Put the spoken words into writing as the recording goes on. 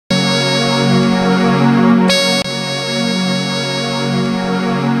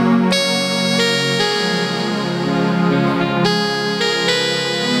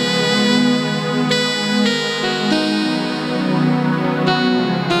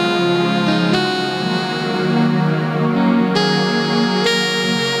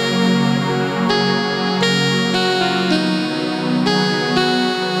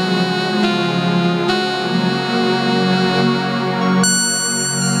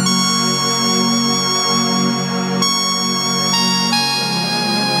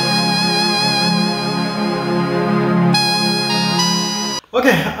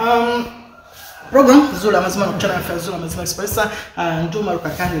Program Zula Mazima Channel for Zula Mazima Expressa and do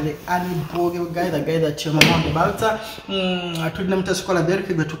Marukakani the Annie Bogue guy, the guy that you're about. I told them to school a very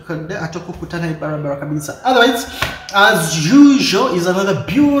quick to Atokutana Barabara. Otherwise, as usual, is another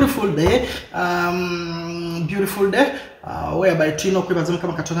beautiful day. Whereby Tino Kwibazum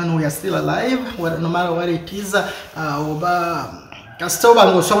Katana, we are still alive, no matter what it is.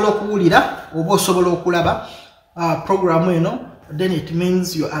 Castoba Solo Kulida, Obo Solo Kulaba program, you know. Then it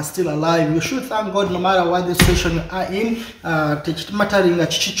means you are still alive. You should thank God no matter what the situation you are in. Mattering a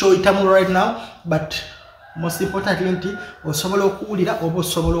chicho itamu right now, but most importantly, osobolo kulira obo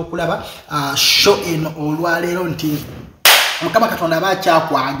sobolo kulaba show in olwalero nti kama katonda bacha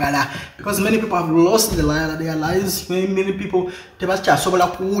kwagala, because many people have lost their lives. Many people tebacha sobola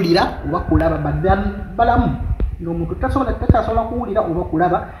kulira oba kulaba, but then balamu ngo muntu tasobola kulira oba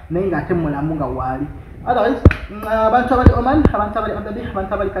kulaba naye ngate mulamu nga wali. Otherwise, abantu abali Oman, abantu abali Abu Dhabi,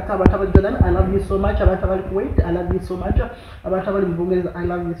 abantu abali Qatar, abantu abali Jordan, I love you so much. Abantu abali Kuwait, I love you so much. Abantu abali Bungereza, I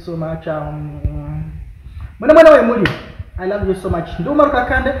love you so much. Mwana wemuli, I love you so much. Ndio maruka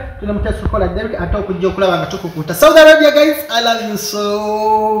kande, tunamtasu kola Derek atokujja okulaba nga tukukuta. Saudi Arabia guys, I love you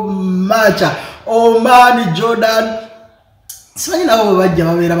so much. Oman, Jordan. Simanyi nabo bajja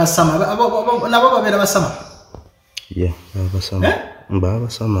babeera basama. Nabo babeera basama. Yeah, basama.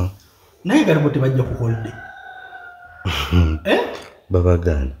 Basama. Naye gariboti bajja ku holiday.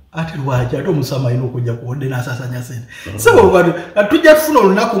 Babagana. Ati lwaje ate omusama ino okujja ku holiday n'asasanya sente. Sebo bado tujja tufuna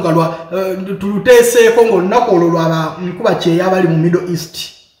olunaku nga lwa tuluteeseeko ng'olunaku olwo lwaba nkuba kyeya abali mu Middle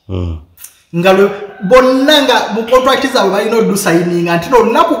East. Nga bonna nga mu contract zaabwe balina odusayininga nti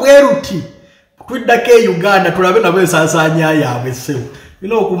olunaku bwe ruti tuddako e Uganda tulabe nabo ensaasaanya yaabwe ssebo.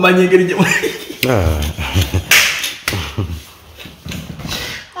 Ina okumanya engeri gye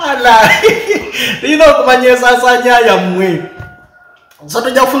Lino kumanye sasanya ya mwe. So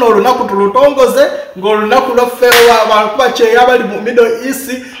tujja kufuna olunaku tulutongoze ng'olunaku lwafeewa bakuba kyeya bali mu Middle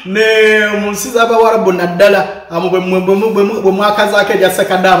East ne munsiza abawarabu naddala bwe mwakazaako erya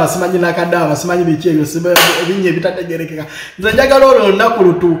Sekadama simanyi nakadama simanyi biki ebyo ebinnya ebitategerekeka. Nze njagala olwo olunaku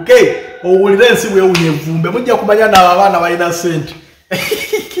lutuuke owulire ensi bwewunya evvumbe mujja kumanya n'abo abaana balina ssente.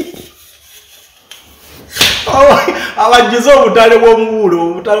 Abagize obutale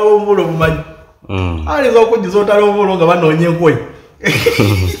bw'omubuulo bumanyi. Aliza okugiza obutale bw'omubuulo nga banoonya enkoyi.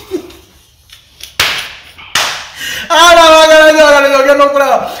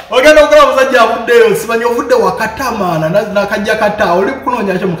 Ogenda okulaba omusajja avuddeyo simanyi ovudde wakatamaana nakajja kata oli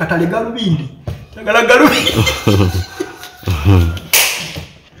kunoonya kyo mu katale galubindi. Njagala galubindi.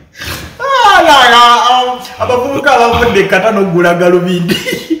 Abavubuka abavudde kata n'oggula galubindi.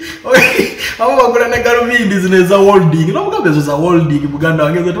 Abo bagula ne galubindi zino za holding. No mugambe zo za holding Buganda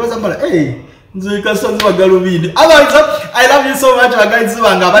wangezo tubaza mbala nze kasanze ba galubindi. Otherwise, I love you so much guys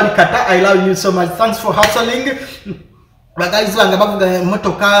banga abali kata. I love you so much. Thanks for hustling. Guys banga bavuga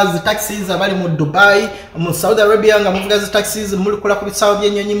motokas taxis abali mu Dubai mu Saudi Arabia nga muvuga taxis mulikola ku bisawo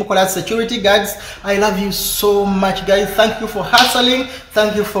byennyonyi mukola security guards. I love you so much guys. Thank you for hustling.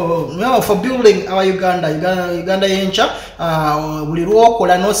 Thank you for building our Uganda yencha buli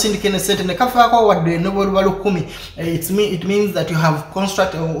lwokola no syndicate sente ne kafaako wadde no balukumi. It means that you have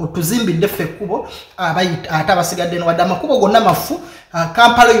construct tuzimbi defe kubo abayita atabasigadde no wadde amakubo gonna mafu.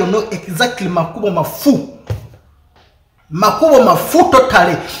 Kampala you know exactly makubo mafu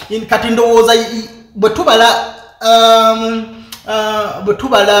totally in kati ndowooza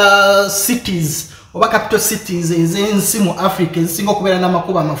bwetubala cities oba capital cities ezensi mu Africa ezisinga okubeera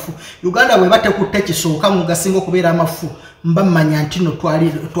n'amakubo amafu. Uganda bwe batekutte ekisooka mu gasinga okubeera amafu mba mmanya nti no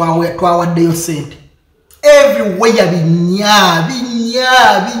twawaddeyo sente. Everywhere binya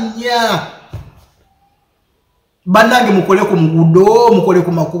bannange mukole ku mugudo mukole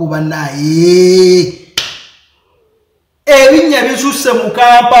ku makubo bannaye. Ebinya bisusse mu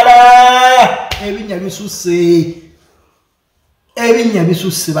Kampala. Ebinya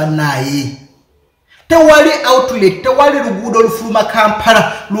bisusse bannaye. Tewali outlet, tewali luguudo olufuluma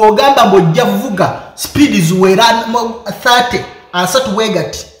Kampala lwogamba mbojja vuga speed ziwera 30 asatu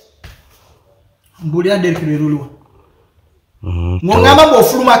wegati. Mbulira Derek Lulwa. Ng'ogamba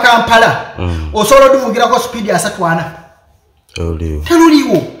bw'ofuluma Kampala osobola oduvugirako speed asatu ana.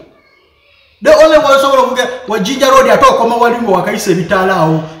 Teruliwo. The only one someone of wa Jinja Road atokoma wali ngo wakayise bitala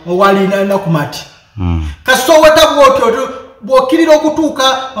awo wali na kumati. Kaso watabuoto bwokirira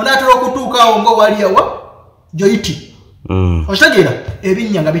okutuuka onatera okutuuka awo ngo wali awa joiti. Oshagira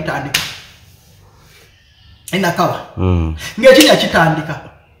ebinya nga bitandika. Enakawa. Ngekinya kitandika.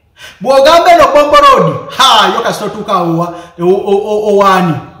 Bwogambe no Bombo Road ha yo kasotuka awo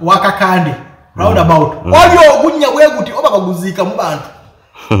owani wakakande round about. Olyo ogunya bweguti oba baguzika mu bantu.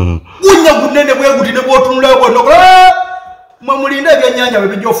 Gunya gunene bwe guti ne bwotunula bwono. Mwamulinda ebyennyanja bwe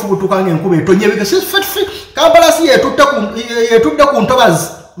bijja ofubutuka ng'enkuba etonye bigese fetfi. Kampala si yetudde ku ntobazi.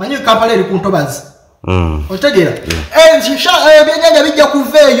 Manyi Kampala eri ku ntobazi. Otegeera? Ebyennyanja bijja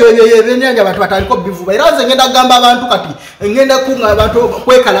kuva eyo ebyennyanja abantu bataliko bivuba. Era nze ngenda kugamba abantu kati ngenda kunga abantu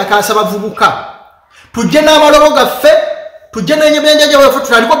kwekalakaasa bavubuka. Tujje n'amalobo gaffe, tujje n'ebyennyanja byaffe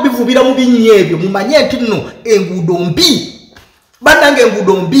tutaliko bivubira mu binnya ebyo. Mumanye nti nno enguudo mbi. Bannange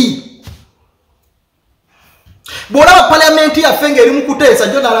enguudo mbi. Bw'olaba palamenti yaffe ng'eri mu kuteesa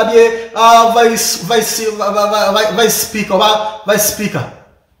jjo nalabye vice speaker.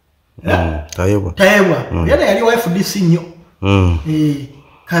 Tayebwa. Yana yali wa FDC nnyo.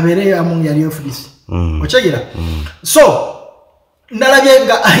 Kabere yamu yali FDC. Okyegera? So, nalabye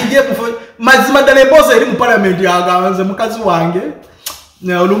nga aye mazima ddala emboozi eri mu palamenti yaganze mukazi wange.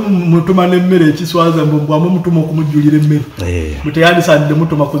 Olumu mutuma n'emmere ekiswaza mbwamu mutuma okumujjulira emmere. Muteyandisandde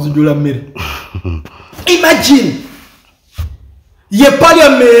mutuma kuzijjula mmere. Imagine ye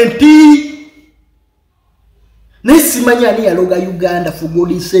parliamenti nesimanyi ani yaloga Uganda for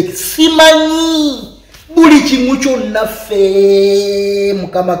God's sake. Simanyi buli kimu kyonna ffe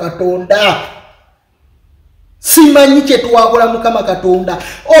Mukama Katonda. Simanyi kye twakola Mukama Katonda.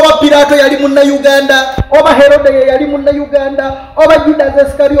 Oba Pilato yali munna Uganda, oba Herode yali munna Uganda, oba Judas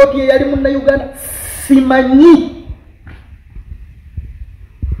Iscariot yali munna Uganda. Simanyi.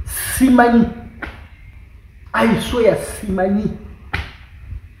 I swear simanyi.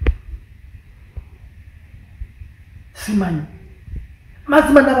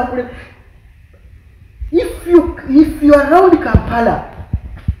 Mazima nabakule. If you are around Kampala,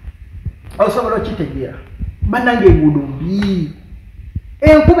 osobola okitegeera. Bannange enguudo mbi.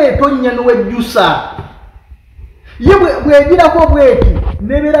 Enkuba etonnya n'owejjusa. Ye bwegirako bweti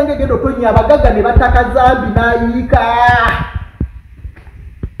nebeera ng'egenda otonnya abagagga ne bataka zambi n'ayiika.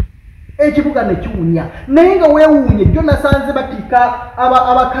 Ekibuga ne kiwunya. Naye nga weewuunye jjo nasanze batika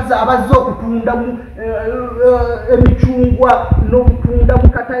abakazi abazze okutunda emicungwa n'okutunda mu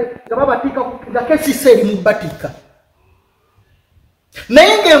katayi nga babatika nga kesisa eri mu batika.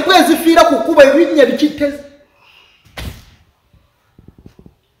 Naye ng'enkuba ezifiira ku kkuba ebinnya bikiteze.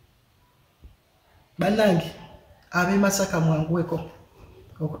 Bannange ab'e Masaka mwanguweko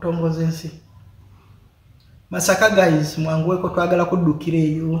okutongoza ensi. Masaka guys mwanguweko twagala kuddukira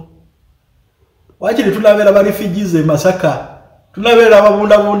eyo. Wakiri tunabeera ba refugees e Masaka. Tunabeera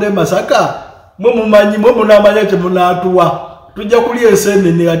ababundabunda e Masaka. Mwe mumanyi mwe munamanya kye munaatuwa. Tujja kulya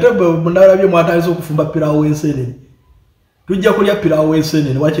ensenene ate munalabye mwatandise okufumba piraawo ensenene. Tujja kulya piraawo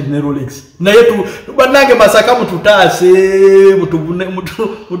ensenene wakiri ne Rolex. Naye bannange Masaka mututaase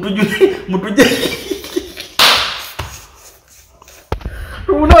mutujje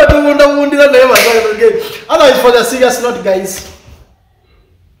tubundabundira naye Masaka again. Otherwise for the serious note guys.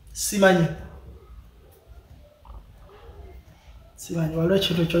 Simanyi waliwo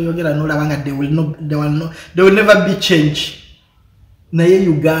ekintu kyoyogera n'olaba nga there will never be change. Naye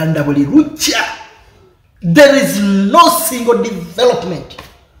Uganda buli lujja there is no single development.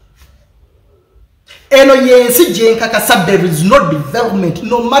 Eno yensi gyenkakasa there is no development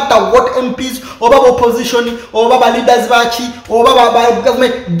no matter what MPs oba opposition oba leaders baki oba ba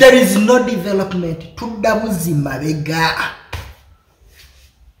government, there is no development. Tudda buzima bega.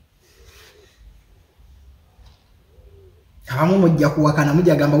 Abamu mujja kuwakana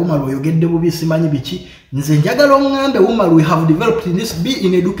mujja gamba Wumalu oyogedde bubi simanyi biki. Nze njagala ongambe Wumalu we have developed in this be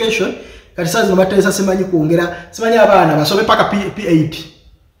in education. Kati saa zino bateesa simanyi kuongera simanyi abaana basome paka P8.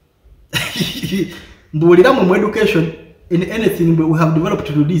 Mbuulira mu education in anything we have developed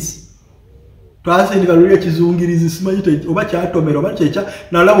to do this. Twasindika luli ekizungirizi simanyi oba kyatomera oba kyekya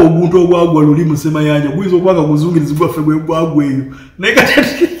nalaba oguntu ogwagwa luli mu semayanja guyinza okubanga kuzungirizi gwaffe gwe gwagwa eyo. Naye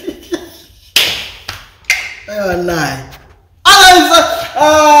kati wallahi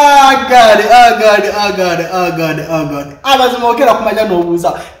God. Abazima okera kumanya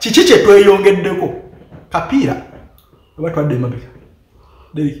n'obuuza kiki kye tweyongeddeko kapiira oba twadde emabega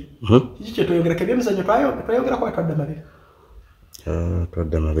Derek kiki kye tweyongera kebyemizanyo twayongera kwa twadde emabega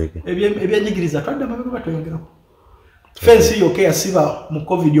twadde emabega ebyenjigiriza twadde emabega oba tweyongerako fensi yoke yasiba mu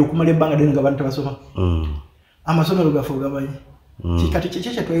covid okumala ebbanga ddene nga bantu tebasoma amasomero gaffe gamanyi kikati kiki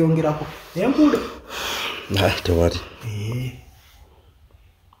kye tweyongerako enkuudo tewali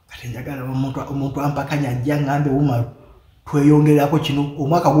njagala omuntu ampakanya ajja ngambe Wumalu tweyongerako kino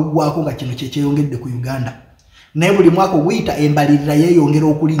omwaka gugwako nga kino kyeyongedde ku Uganda. Naye buli mwaka oguyita embalirira yeeyongera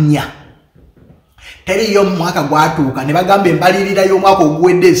okulinnya. Teriyo mwaka gwatuuka ne bagamba embalirira y'omwaka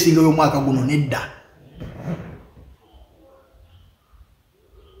oguwedde esinga y'omwaka guno nedda.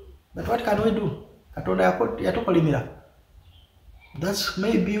 But what can we do? Katonda yatukolimira. That's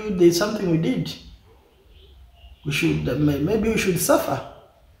maybe there's something we did. Maybe we should suffer.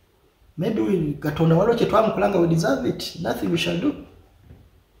 Maybe we Katonda waloche twamukulanga, we deserve it. Nothing we shall do.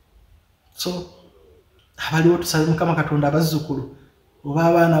 So abaliwo tusabe kama Katonda abazzukulu oba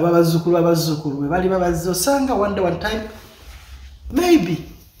abaana abazzukulu bali babazosanga one day one time maybe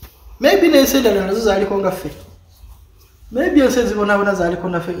n'ensi endala nazo zaaliko nga ffe, maybe ensi ezibonabona zaaliko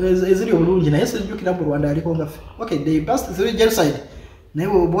naffe eziri obulungi naye sijjukira mu Rwanda aliko nga ffe. Okay, they passed through genocide naye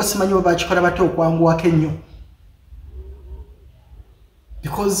bosimanyi bwe bakikola bate okwanguwako ennyo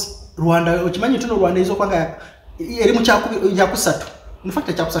because Rwanda okimanyi tuno Rwanda ezokwanga eri mu kyakusatu, in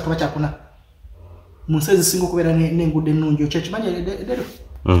fact kyakusatu bakyakuna mu nsi ezisinga okubeera n'enguudo ennungi. Okyekimanyi edero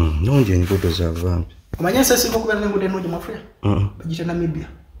nungi enguudo za vampi. Omanyi ensi esinga okubeera n'enguudo ennungi mu Africa bagiyita Namibia.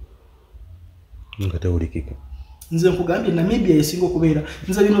 Nga tewulikika. Nze nkugambye Namibia esinga okubeera,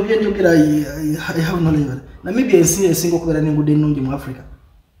 nze bino byenjogera Namibia ensi esinga okubeera n'enguudo ennungi mu Africa.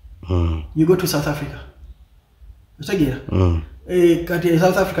 You go to South Africa. Otegeera? Kati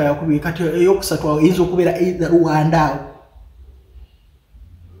South Africa yakubye kati eyokusatu eyinza okubeera either Rwanda awo.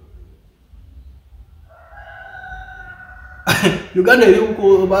 Uganda eri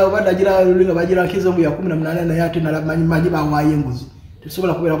badagira lulinga bagira kizungu ya 18 naye ate nalamanyi bawaye enguzi.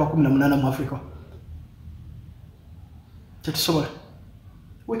 Tetusobola kubeera kwa 18 mu Africa. Tetusobola.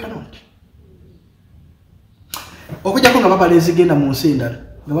 We cannot. Okujja ko nga babalezi genda mu nsi endala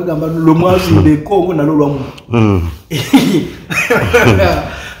nga bagamba lo mwazimbe Kongo nalo lwamu.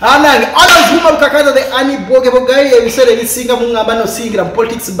 Anange zuma bukakaza the ani bogebogaye ebisere bisinga mu ngamba no singira mu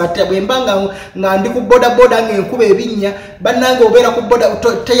politics but bwembanga nga ndi ku boda ng'enkuba ebinnya bannange obeera ku boda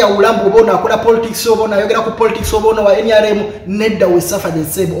teya ulambu obona akola politics obona ayogera ku politics obona wa NRM nedda we suffer the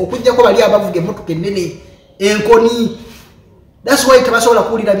same okujja ko bali abavuga emmotoka ennene enkoni. That's why tebasobola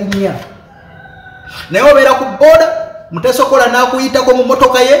kuwulira binnya naye obeera ku boda mutesokola nakuyitako mu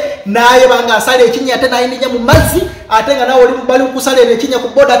motoka ye naye banga asale ekinya ate naye ndinya mu mazzi ate nga nawe oli mubali kusala ekinya ku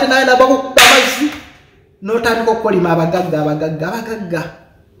boda ate naye nabako ku mazzi notandika okukolima abagagga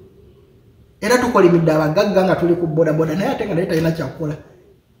era tukolimidde abagagga nga tuli ku boda naye ate nga naye talina kyakukola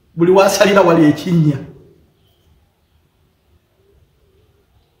buli wasalira wali ekinya.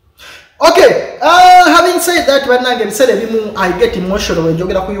 Okay, having said that, bannange ebiseera ebimu I get emotional when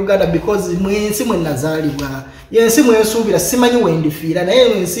njogera ku Uganda because mwensi mwe nazaalibwa yensi mwensuubira simanyi wendifiira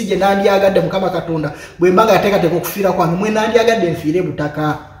naye ensi gye nandyagadde Mukama Katonda bwe mbanga yateekateeka okufiira kwange mwe nandyagadde nfiire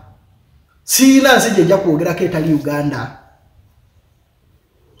butaka siina nsi gye nja kwogerako etali Uganda.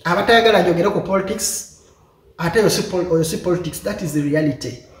 Abatayagala njogere ku politics ate yo si politics, that is the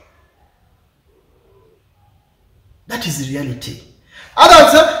reality. That is the reality.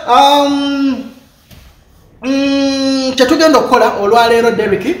 Others, chetugenda okukola olwaleero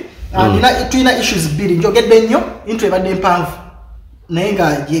Derek tulina issues bbiri njogedde nnyo into ebadde mpanvu naye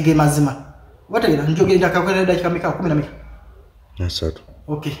nga yege mazima wategeera njogedde akakolera dakika mika 10 mika. Yes,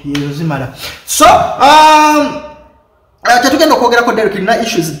 okay, yezo zimala. So chetugenda okwogerako Derek nina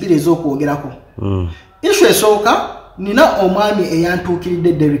issues bbiri ez'okwogerako. Issue esooka nina omwami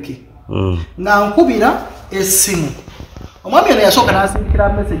eyantuukiridde Derek nga nkubira essimu. Omwami ono yasooka n'asindikira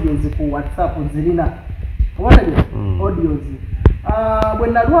messages ku WhatsApp zirina obategere audios bwe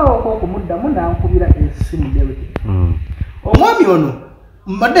nalwawo okumuddamu nankubira essimu Derek. Omwami ono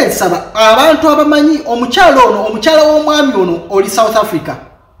mbadde nsaba abantu abamanyi omukyala w'omwami ono oli South Africa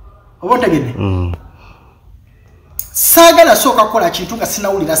obategedde saagala sooka kukola kintu nga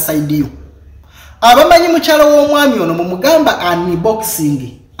sinawulira side yo. Abamanyi mukyala w'omwami ono mumugamba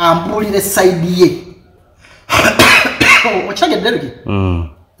unboxing ambuulire side ye. Okirage Derek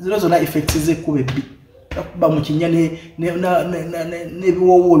zino zonna effects z'ekkuba ebbi akuba mu kinya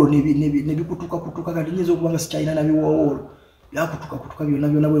n'ebiwowoolo nebikutukakutuka kati nyinza okuba nga sikyalina na biwowoolo byakutukakutuka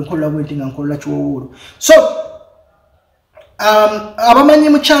byonna bwe nkola bwenti nga nkola kiwowoolo. So abamanyi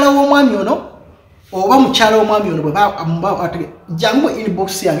mukyala w'omwami ono oba mukyala w'omwami ono bwe jangu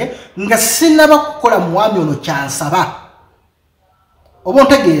inbox yange nga sinaba kukola mwami ono kyansaba oba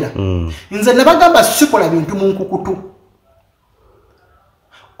ontegeera nze ne bagamba sikola bintu mu nkukutu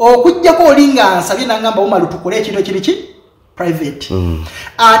okujjako oli nga nsabye nangamba omalu tukole ekintu ekiriki private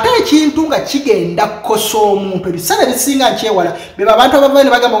ate ekintu nga kigenda kukosa omuntu ebiseera bisinga nkyewala beba abantu abava ne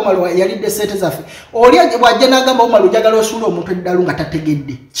bagamba omalu yalidde sente zaffe oli bwajja nagamba omalu njagala osuula omuntu eddalu nga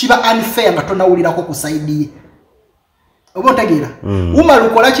tategedde kiba unfair nga tonawulirako ku saidi ye oba ontegeera umalu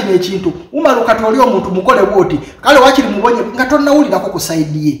kola kino ekintu umalu kati oli omuntu mukole bwoti kale wakiri mubonye nga tonawulirako ku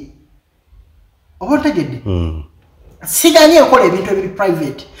saidi ye oba ontegedde siganye ekola ebintu ebiri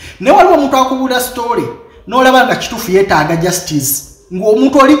private ne waliwo omuntu akubula story n'olaba nga kituufu yeetaaga justice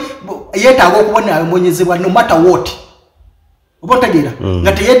ng'omuntu oli yeetaaga okubonabonyezebwa no matter what obotegeera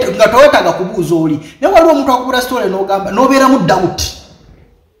nga toyetaga kubuuza oli naye waliwo omuntu akubula story n'ogamba n'obeera mu doubt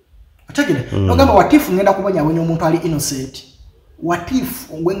otegeera n'ogamba watifu ngenda kubonyabonya omuntu ali innocent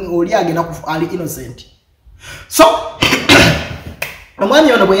watifu oli agenda ali innocent so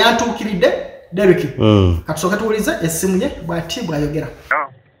omwanya ono bwe yantuukiridde Derek katusooke tuwulize essimu ye bw'ati bw'ayogera.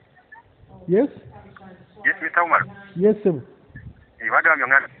 Yes Mr. Umar. Yes sir. Wagambye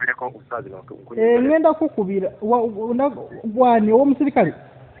ngana kubireko Obutazaala. Ngenda kukubira gwani omusirikale.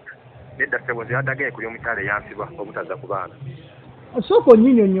 Nedda sebo zyadage kuli omukyala yansiba obutaza ku baana. Soko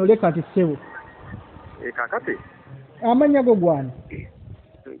nyinyonyole kati sebo. Kakati amanya go gwani.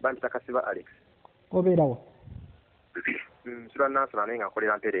 Bandi takasiba Alex. Obeerawa. Sura nasura nenga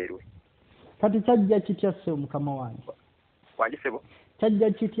akolera mpereerwe. Kati kyajja kitya sebo mukama wange. Wangi sebo.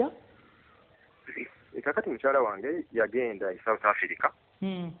 Kyajja kitya? Kakati mukyala wange yagenda South Africa.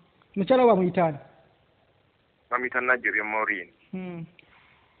 Mukyala wa muyitani. Bamuyita Najjo bya Maureen.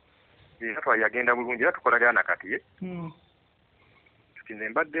 Twali yagenda bulungi era tukolagana kati ye. Kati nze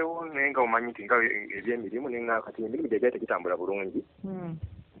mbaddewo nenga omanyi nti nga ebyemirimu nenga kati emirimu gyegera tegitambula bulungi.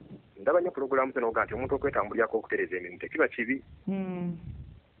 Ndaba nnyo pulogulaamu zino nti omuntu okwetambulirako okutereza emirimu tekiba kibi.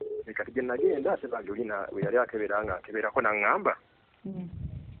 Kati gye nagenda ate Angelina we yali akebera nga akeberako n'aŋŋamba.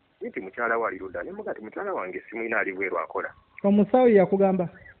 Nti mukyala wa aliruda ne mugati mukyala wange essimu ina ali Bweru akola. Omusawo yakugamba?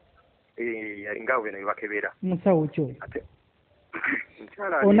 Ngawe ne bakebera. Musawo kyo. Ate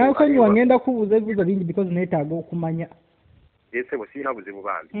mukyala onasonyiwa ngenda kubuuza ebibuuzo bingi because neetaaga okumanya. Ese bwe sirina buzibu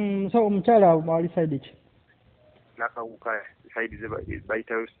bambi. Musawo omukyala wali side ki? Nakawuka side ze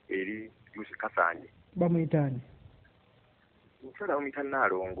bayita eri Lucy Kasanje. Bamuyitani? Mukyala bamuyita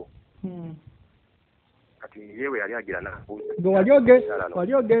Naalongo. Kati yewe yali agira na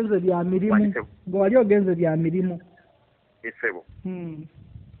wali ogenze bya mirimu wali ogenze bya mirimu esebo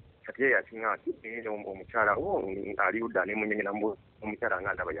kati yeye akinga ati omukyala ali udda ne munyenye na omukyala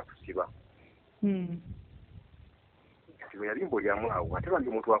nga ndaba yakusiba kati we yali mbulyamu awo ate bandi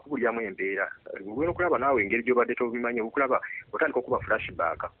omuntu wakubulyamu embeera wena okulaba naawe engeri gy'obadde tobimanye okulaba otandika okuba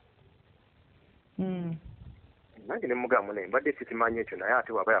flashback nange ne mugamu naye mbadde sikimanyi ekyo naye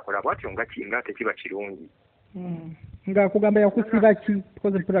ate waba yakola bwatyo nga tekiba kirungi. Ng'akugamba yakusiba ki?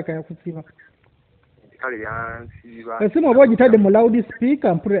 Because mpulaka yakusiba. Kale yansiba. Esimu oba ogitadde mu loud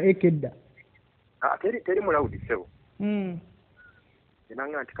speaker mpulira ekedda. Teri mu loud sebo.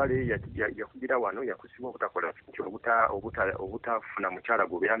 Enanga nti kale yakugira wano yakusiba obutakola kiti obutafuna mukyala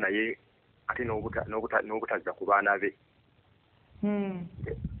gobeera naye ate n'obutazza ku baana be.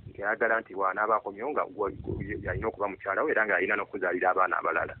 Yagala nti wanaaba akomyewo nga yalina okuba mukyala we era nga yalina n'okuzaalira abaana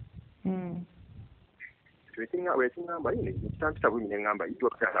abalala. Wekiŋŋamba yine ekitampita buli neŋŋamba yidde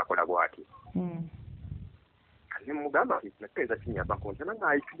okukyala akola bw'ati. Ne mugamba nti natereeza kinyabako nti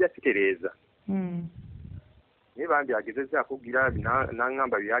nange tujja kitereeza. Naye bambi agezezzaako okugira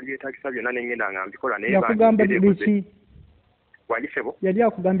n'aŋŋamba byali byetaagisa byonna n'engenda nga mbikola naye yakugamba biki? Wagisebo? Yali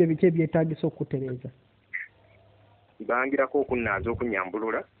akugambye biki ebyetaagisa okutereeza? Bangirako okunnaaza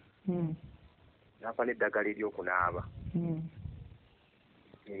okunyambulula. N'afa n'eddagala ery'okunaaba.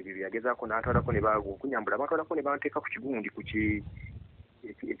 Ebyo byagezaako n'atwalako ne okunyambula batwalako ne banteeka ku kigundi ku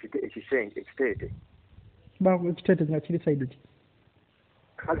ekiteete. Ekiteete nga kiri sayidi ki?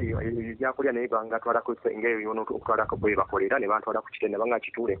 Kale ebyakulya naye bangatwalako ngaebyona okutwalako bwe bakolera ne bantwala ku kiteete ne banga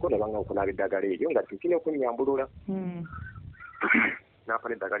kituuleko ne banga okunaaba eddagala eryo nga tikina okunyambulula. N'afa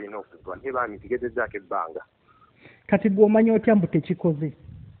n'eddagala erina okuzwa naye bami zigezezzaako ebbanga. Kati gw'omanya otya mbu tekikoze?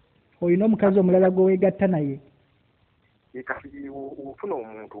 Olina omukazi omulala gwe weegatta naye? Kati ofuna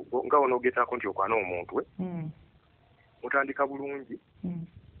omuntu nga onoogezaako nti okwana omuntu we otandika bulungi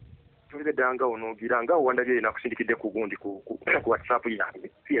tolebe ddala nga onoogira nga owandabye nakusindikidde ku gundi ku WhatsApp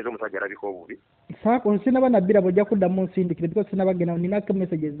yange siyinza omusajja alabika obubi. Sinaba nabbira bw'ojja kuddamu nsindikire because sinaba genda ninako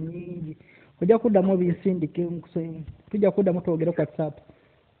messages nyingi ojja kuddamu binsindike tujja kuddamu twogere ku WhatsApp.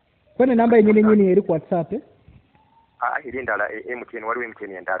 Kwene namba yennyini eri ku WhatsApp eri endala MTN waliwo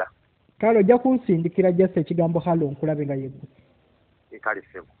MTN endala. Kale ojja kunsindikira just ekigambo halo nkulabe nga yegwe. Kale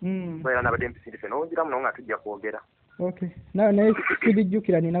sebo. Era nabadde mpisindise n'owongeramu nawo nga tujja kwogera. Okay. Naye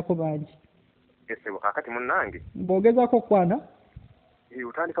sibijjukira ninako bangi. Sebo kakati munnange. Bw'ogezaako okwana?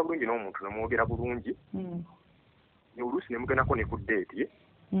 Otandika bulungi n'omuntu nemwogera bulungi. Oluusi ne mugendako ne ku date ye.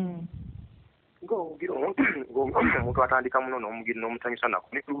 Ng'ogira omuntu atandika muno n'omusanyusa nako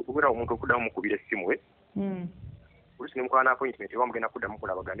okubeera omuntu okuddamu mukubira essimu we. Oluusi ne mukola n'appointment oba mugenda kuddamu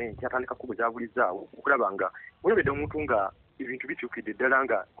kulabagane nti atandika kubuzaabulizaawo okulaba nga olabedde omuntu nga ebintu bikyukidde ddala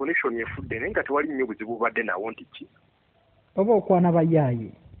nga connection efudde naye nga tewali nnyo buzibu bubadde nawo nti ki. Oba okwana bayaaye?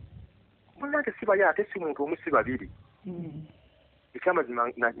 Munnange si bayaaye ate si muntu omu si babiri. ekyamazima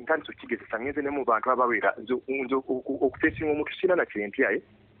ntandise okigezesa ngenze ne mu bantu abawera nze okuteesinga omuntu sina na kyempya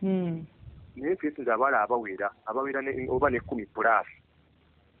naye twesinza abawala abawera oba ne 10 plus.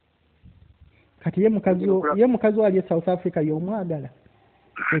 Kati ye mukazi wali South Africa y'omwagala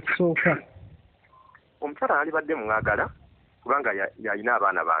ekisooka. Omukyala alibadde mwagala kubanga yalina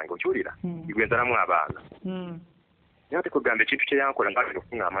abaana bange okiwulira igwenzalamu abaana naye ate kugamba ekintu kye yankola nga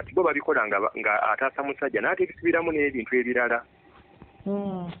okuŋŋamba nti bo babikola nga ataasa musajja n'ate ebisibiramu n'ebintu ebirala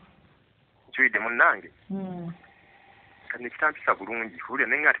kiwidde munnange kati nekitampisa bulungi wulira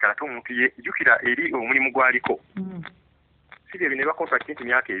naye nga tikalate omuntu jjukira eri omulimu gwaliko si bye bine bakontrakt nti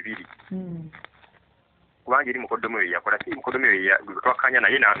myaka 2 kubanga eri mukoddomi we yakola si mukoddomi we twakanya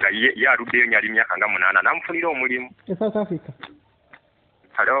naye nanga ye aluddeyo nyali myaka nga 8 namufunira omulimu South Africa.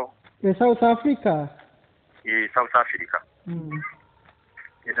 Hello? South Africa. South Africa.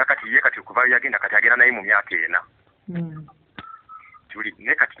 Era kati ye kati okuva yagenda kati agenda naye mu myaka 4. Tuli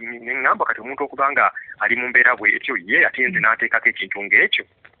ne kati ngamba kati omuntu okubanga ali mu mbeera bw'etyo ye ate nze n'ateekako ekintu ng'ekyo.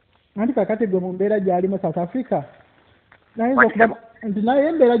 Anti kakati gwe mu mbeera gy'ali mu South Africa. Nayinza okuba nti naye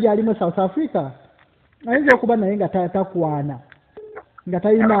embeera gy'ali mu South Africa. Nayinza okuba naye nga takwana. Nga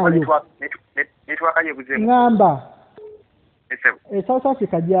talinaayo. Netwakanye buzeemu. Ngamba. South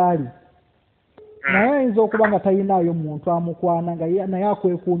Africa gy'ali. Naye ayinza okuba nga talinaayo muntu amukwana nga naye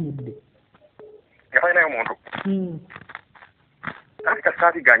akwekuumidde. Yatalinayo muntu. Kati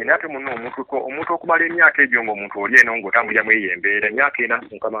kasaatiganye naye ate munno omuntu okumala emyaka egyo ng'omuntu oli eno ng'otambuliramu eyo embeera emyaka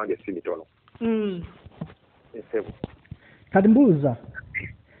 4 mukama wange si mitono. Kati mbuuza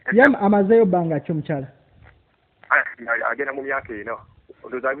yam amazeyo bbanga ki omukyala? Agenda mu myaka 4.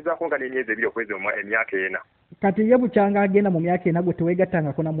 Ndowooza abizaako nga n'emyezi 2 okweza emyaka 4. Kati ye bukyanga agenda mu myaka 4 gwe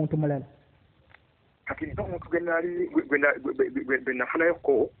teweegattangako na muntu mulala? Kati omuntu gwe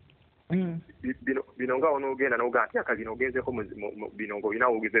nafunayoko bino nga onoogenda n'ogamba nti akazi n'ogenzeko bino ng'olina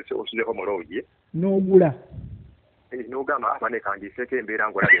osuzeko mu loogi n'ogula n'ogamba abane kandiiseeko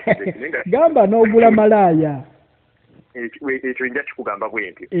embeera ng'olabye gamba n'ogula malaaya ekyo nja kikugamba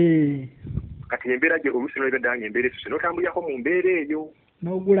bwentyo kati embeera gye oluusi n'olebedda nga embeera esuse n'otambulirako mu mbeera eyo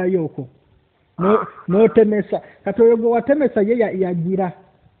n'ogulayooko n'otemesa kati oyo gwe watemesa ye yagira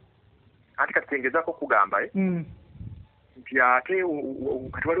ate kati kengezaako okugamba nti ate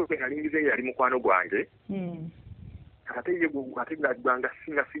kati waliwo alingizeeyo yali mukwano gwange ate nga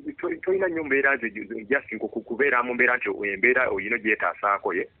tolina nnyo mbeera ze jasi kubeera mu mbeera nti embeera oyina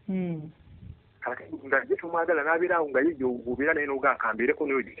gyetaasaako ye kati nga ye tomwagala n'abeerawo nga ye obeera naye n'ogakambeereko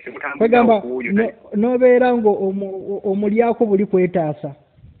kwegamba n'obeera nga omulyako buli kwetaasa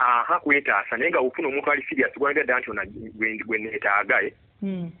kwetaasa naye nga ofuna omuntu ali sirias gwalabya dda nti ona gwe neetaagaye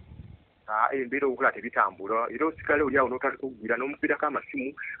embeera obukula tebitambula era osigale oli awo n'otakugira n'omupiirako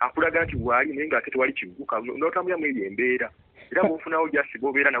amasimu akulaga nti waali naye ng'ate tewali kigguka n'otambulamu eyo embeera era bw'ofunawo jasi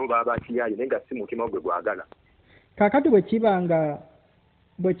b'obeera nabo baba bakiyaaye naye nga si mutima gwe gwagala. Kaakati bwe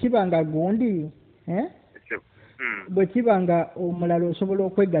kibanga gundi bwe kibanga omulala osobola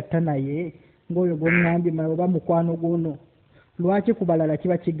okwegatta naye ng'oyo gw'oŋŋambye oba mukwano guno lwaki ku balala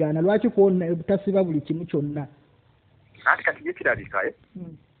kiba kigaana lwaki kwona tasiba buli kimu kyonna? Ati kati ye kirabika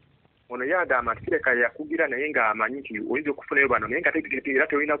ono yagamba nti kireka yakugira naye ng'amanyi nti oyinza okufunayo bano naye nga era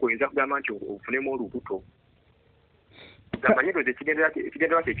tolina kuyinza kugamba nti ofunemu olubuto. Gamanyi nti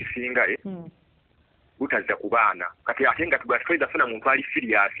ekigenderwa kye ekisinga butazza ku baana kati ate nga toyinza funa muntu ali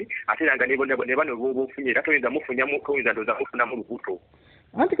siriasi ate era nga ne bano b'oba ofunye era toyinza ndowooza mufunamu lubuto.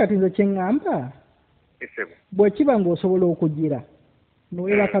 Anti kati nze kye ŋŋamba bwe kiba ng'osobola okugira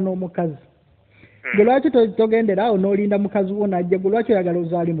n'oweebaka n'omukazi gwe lwaki togendera awo n'olinda mukazi wo najja gwe lwaki oyagala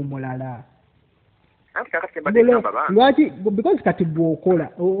ozaali mu mulala? Lwaki? Because kati bw'okola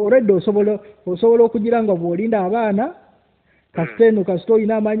already osobola okugira nga bw'olinda abaana kasita eno kasita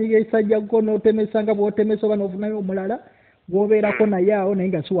olina amaanyi g'ekisajjako n'otemesa nga bw'otemesa oba n'ofunayo omulala gw'obeerako naye awo naye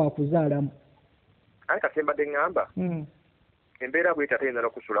nga si waakuzaalamu. Ate kati mbadde ŋŋamba embeera bw'etyo ate eyinza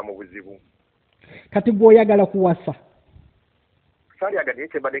n'okusula mu buzibu. Kati gw'oyagala kuwasa saalyaga naye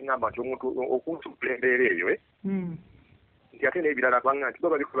kyembadde ŋŋamba nti omuntu okunsula embeera eyo nti ate n'ebirala banga nti bo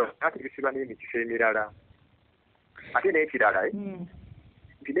babikola ate bisiba n'emikisa emirala ate n'ekirala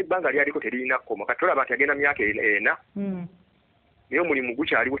nti n'ebbanga lyaliko teririna kkoma kati tolaba nti agenda myaka 4 naye omulimu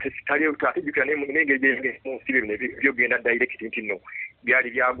gukyaliwo ate jjukira n'engeri munsi bino byogenda direct nti nno byali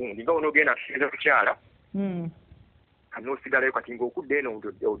byagundi nga onoogenda ntiza kukyala n'osigalayo kati ng'okudda eno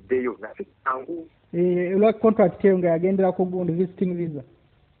oddeyo nase kyangu olwa contract eyo nga yagenderako gundi visiting visa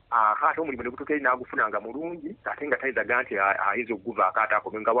ate omulimu ne gutuuka eri n'agufunanga mulungi ate nga tayizaga nti ayinza okuguvaako ate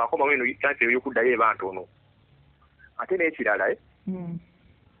akome nga bw'akomawo eno chance eyo y'okuddayo eba ntono ate n'ekirala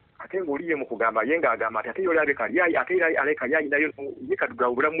ate ng'oliye mu kugamba ye ng'agamba ati ate yolabe kalyayi ate aleka yayi nayo ye kaduga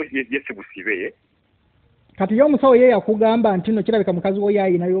obulamu yesi busibe. Kati yo omusawo ye yakugamba nti no kirabika mukazi wo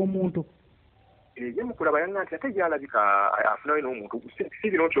yayi nayo omuntu. Ye mukulaba yanga nti ate yalabika afunayo n'omuntu si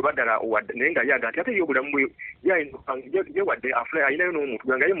bino nti obaddala naye nga yaga nti ate ye obulamu bwe ye wadde afunayo ayinayo n'omuntu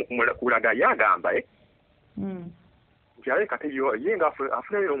ganga ye mukulaga yagamba nti aleka ate ye nga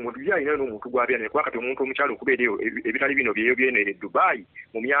afunayo n'omuntu ye ayinayo n'omuntu gw'abyane kuba kati omuntu omukyalo okubeera eyo ebitali bino byeyo byene e Dubai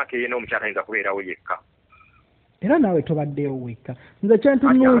mu myaka eno omukyalo ayinza kubeerawo yekka. Era naawe tobaddeyo wekka. Nze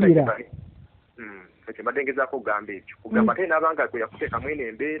kyentunuulira. Kyembadde ngezaako okugamba ekyo. Kugamba ate n'abanga gwe yakuteekamu eno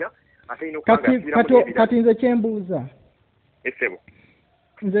embeera kati nze kyembuuza. Essebo.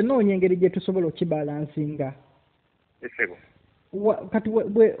 Nze noonya engeri gye tusobola okibalansinga. Essebo. Kati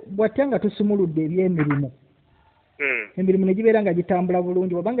bw'atya nga tusimuludde eby'emirimu. Emirimu ne gibeera nga gitambula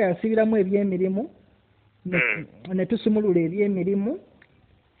bulungi wabanga yasibiramu eby'emirimu ne tusimulula eby'emirimu.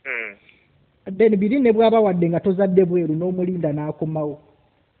 Then biri ne bw'aba wadde nga tozadde bweru n'omulinda n'akomawo.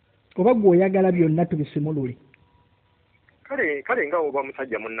 Oba gw'oyagala byonna tubisimulule. Kale nga oba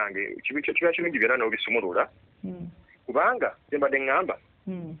musajja munnange kiba kirungi byonna n'obisumulula kubanga mbadde ŋŋamba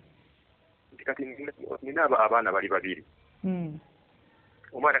nti kati nina abaana bali babiri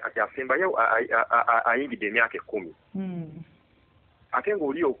omwana kati asembayo ayingidde emyaka 10 ate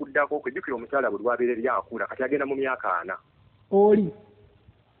ng'oli okuddako okwejjukira omukyala bwe lwabeera eri akula kati agenda mu myaka 4. Oli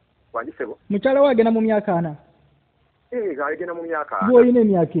wangisebo mukyala we agenda mu myaka 4? Agenda mu myaka 4. Bw'olina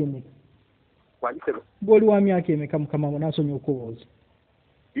emyaka emeka? Wangisebo bw'oli wa myaka emeka mukama we n'asonyiwa okuwooza?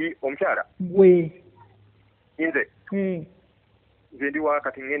 Omukyala gwe nze nze ndi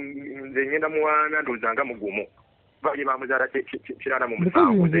wakati nze ngenda mu 4 ndowooza nga mugumu bali bamuzaala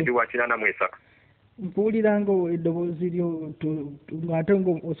 97 nze ndi wa 43. Mpulira nga eddoboozi lyo ate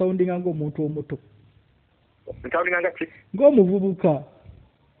osawundinga ng'omuntu omuto. Ntawulira nga ki? Ng'omuvubuka.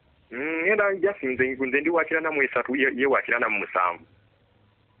 Ngenda jasi nze ndi wa 43 ye wa 47.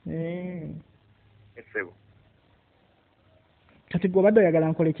 Essebo. Kati gw'obadde oyagala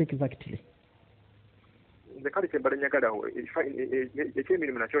nkole ki exactly? Nze kale kyembala njagala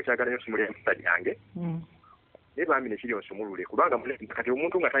ekyemirimu nakyo kyagala nsumula empisa lyange naye bambi nekiri onsumulule kubanga kati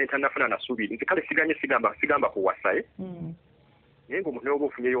omuntu nga tanafuna nasuubiri nti kale siganye sigamba kuwasa naye ng'oba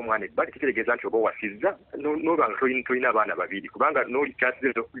ofunyeyo omwana ebbali kitegeeza nti oba owasizza n'oba nga tolina abaana babiri kubanga n'oli kyasize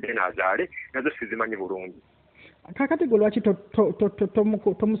ez'okudde n'azaale nazo sizimanyi bulungi. Kakati gwe lwaki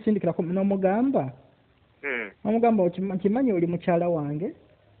tomusindikirako n'omugamba? Omugamba nkimanyi oli mukyala wange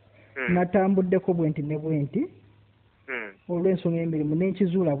natambuddeko bwenti ne bwenti olw'ensonga y'emirimu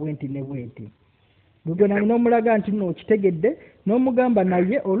n'enkizuula bwenti ne bwenti. Lugyo nange n'omulaga nti nno okitegedde n'omugamba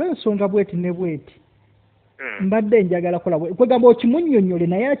naye olw'ensonga bweti ne bweti mbadde njagala kola kwegamba okimunnyonnyole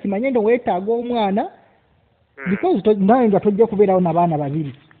naye akimanye nti weetaaga omwana because nawe nga tojja kubeerawo n'abaana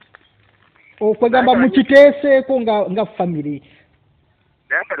babiri. Okwegamba mukiteeseeko nga famire.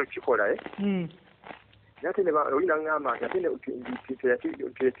 Naye ate okikola ate ne olina ŋŋamba nti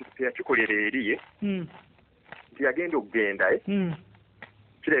ate teyakikolera eriye nti yagenda okugenda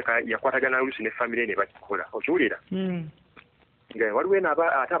kireka yakwatagana oluusi ne famire ne bakikola okiwulira nga waliwo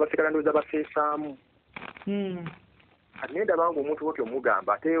ate abasigala ndowooza baseesaamu kati naye ndaba nga omuntu bwoti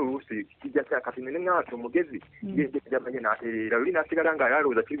omugamba ate oluusi kijja kati ne ŋŋamba nti omugezi yejamanye n'atereera oli n'asigala nga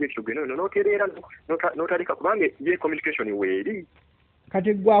yalowooza kiriwo ekitugeno eno n'otereera n'otaleka kubanga ye communication weeri.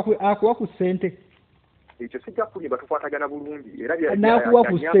 Kati gwe akuwa ku ssente? Ekyo sijja kulimba tukwatagana bulungi era n'akuwa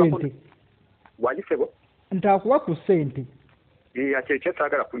ku ssente? Wangisebo nti akuwa ku ssente?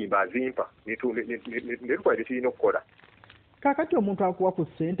 Kyetaagala kulimba azimpa netukola bye tulina okukola. Kakati omuntu akuwa ku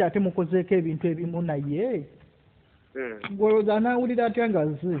ssente ate mukozeeko ebintu ebimu naye ng'olowooza anaawulira atya nga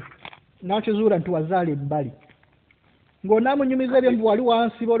ze n'akizuula nti wazaala ebbali ng'onaamunyumiza ebyembu wali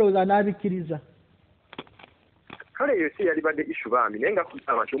wansi olowooza anaabikkiriza? Kale eyo si yalibadde ishu bambi naye nga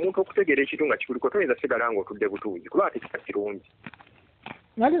kugamba nti omuntu okutegeera ekintu nga kikuliko toyinza sigala nga otudde butuuzi kuba ate kiba kirungi.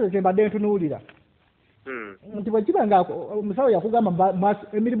 Nate ezo kyembadde ntunuulira nti bwe kiba nga omusawo yakugamba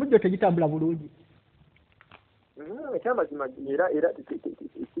emirimu gyo tegitambula bulungi. Ekyamazima era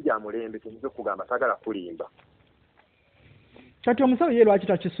si gya mulembe kiyinza okugamba saagala kulimba. Kati omusawo ye lwaki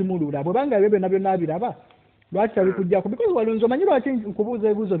takisimulula bwebanga ebyo byonna byonna abiraba lwaki tabikugyako? Because walunzi omanyi lwaki nkubuuza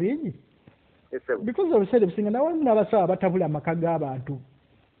ebibuuzo bingi? Because obuseera businga nawe n'abasawo batabula amaka g'abantu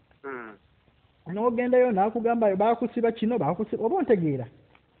n'ogendayo n'akugamba baakusiba kino baakusiba oba ontegeera.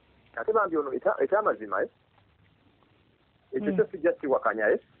 Ate bambi ono ekyamazima ekyo kyo sijja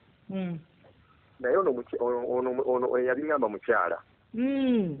kiwakanya naye ono yabiŋŋamba mukyala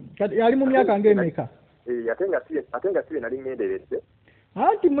yali mu myaka ng'emeka? ate nga sibe nali ŋŋenderedde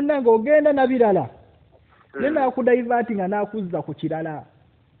anti munnange ogenda na birala ne naakudaivaati nga naakuzza ku kirala.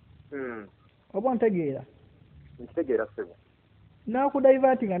 oba ntegeera nkitegeera ssebo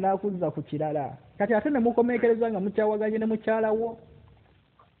n'akudivati nga n'akuzza ku kirala kati ate ne mukomeekereza nga mukyawaganye ne mukyalawo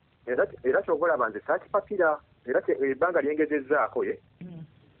era kyobalaba nze saakipapira era ebbanga lyengezezzaako ye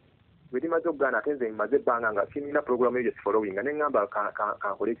bwe limaze okugaana ate nze mmaze ebbanga nga sinina puroguramu eyo followinga ne ŋŋamba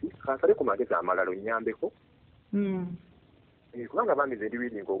kankole ki kansale ku magezi amalala onnyambeko kubanga bamize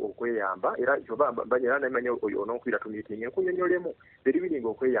eriwiringa okweyamba era namanya oyo ononkwira tumiitingi enkunyonyolemu eriwiringa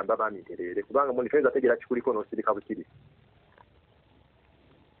okweyamba bamitereere kubanga muni toyinza tegeera kikuliko n'osirika bukiri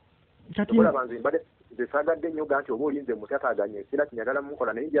olaba nze saagadde ennyo ga nti oba olinze mutataganya ensira kinyagala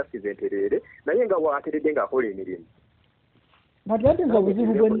munkola naye njasize entereere naye nga waateredde ng'akola emirimu kati ate nze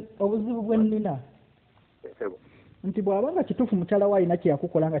obuzibu bwe nnina nti bw'abanga kituufu mukyala we alina kye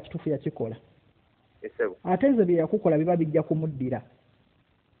yakukola nga kituufu yakikola ate nze bye yakukola biba bijja kumuddira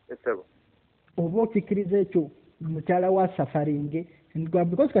oba okikkiriza ekyo mukyala we asafaringe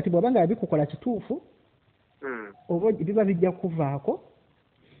because kati bw'abanga yabikukola kituufu oba biba bijja kuvaako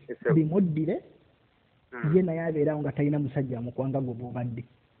bimuddire ye naye abeerawo nga talina musajja amukwanga gwe bw'obadde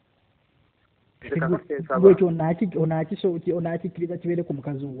gwekyo onaakikkiriza kibeere ku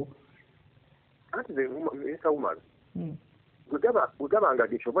mukazi wo anti nsawumalo wegabanga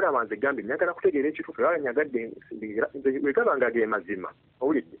gekyobola nze gambe nyagala kutegeera ekituufu era nyagadde wegabanga ge mazima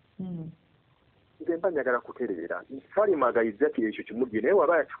owulidde nze mba njagala kutereera salimagayiza ti ekyo kimuddye naye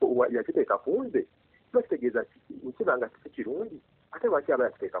waba yakiteeka ku nze kiba kitegeeza kibanga si kirungi ate lwaki aba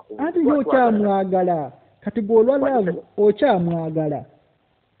yakiteeka ku nze anti ye okyamwagala kati gwe olwa laavu okyamwagala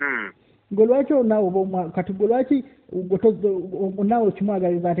gwe lwaki kati gwe lwaki naawe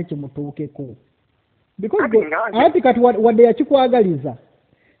okimwagaliza ate kimutuukeko because anti kati wadde yakikwagaliza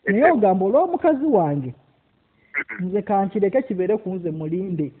naye ogamba olw'omukazi wange nze kankireke kibeere ku nze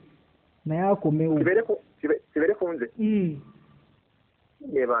mulinde naye akomewo kibeere ku nze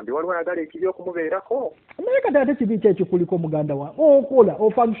yebambi waliwo ayagala ekibi okumubeerako naye kati ate kibi kyekikuliko muganda wange okola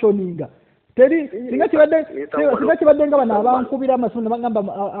ofunctioninga teri singa kibadde nga bano abankubira amasimu ne bagamba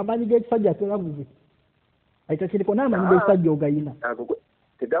amaanyi g'ekisajja terabuze ekyo kiriko n'amaanyi g'ekisajja ogayina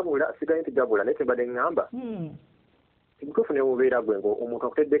tegabula sigaye tegabula naye tembadde ŋŋamba kituufu ne bubeera gwe omuntu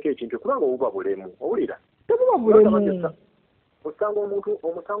akuteddeko ekintu kubanga obuba bulemu owulira tebuba bulemu osanga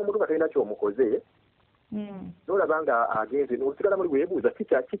omuntu nga talina kyomukoze n'olaba nga agenze osigala muli weebuuza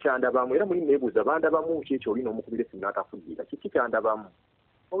kikyandabamu era muli neebuuza bandabamu ki ekyo olina omukubira essimu n'atakuddira kikyandabamu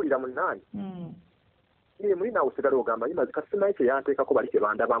owulira munnaani muli naawe osigala ogamba yimazi kati simanyi kyeyanteekako bali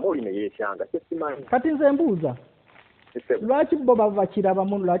tebandabamu oli ne yeekyanga kyesimanyi kati nze mbuuza lwaki bo bava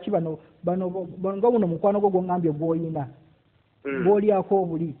kirabamu lwaki bano nga buno mukwano gwo gwongambye gw'oyina gw'olyako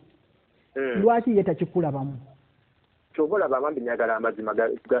obuli lwaki ye takikulabamu kyobalaba amambi nyagala amazima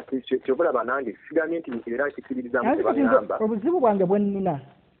kyobalaba nange sigambye nti era kikiririzaamu tebagamba obuzibu bwange bwe nnina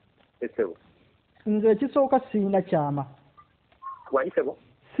nze ekisooka siina kyama wanyisebo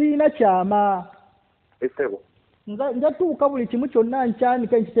siina kyama esebo njatuuka buli kimu kyonna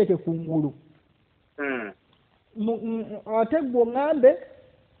nkyanika nkiteeke ku ngulu ate gwe oŋŋambe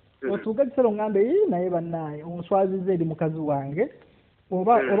otuuke ekiseera oŋŋambe naye bannaaye onswaziza eri mukazi wange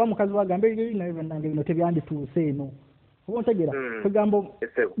oba mukazi wange ambe naye bannange bino tebyandituuse eno oba ontegeera kugamba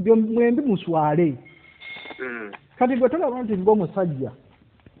mwembi muswale kati gwe tolaba nti ng'omusajja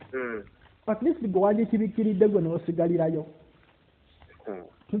at least gwe wandikibikkiridde gwe n'osigalirayo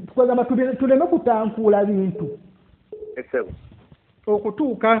tukugamba tuleme kutankuula bintu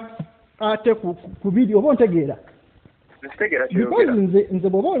okutuuka ate ku video oba ontegeera nze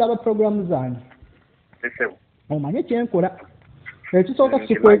bw'oba olaba programu zange omanye kyenkola ekisooka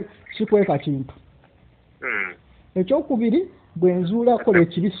sikwefa kintu ekyokubiri bwe nzuula kola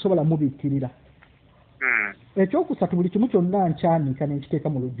ekibi sisobola mubikkirira ekyokusatu buli kimu kyonna nkyanika nenkiteeka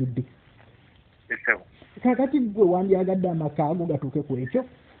mu lujjudde kakati gwe wandyagadde amaka ago gatuuke ku ekyo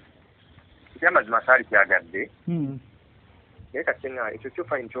ekyamazima saali kyagadde naye kati ekyo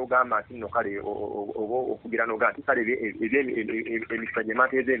kyofayini kyogamba nti nno kale oba okugira noga nti kale emikisa gye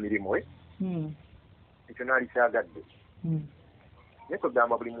mateeza emirimu ekyo naali kyagadde naye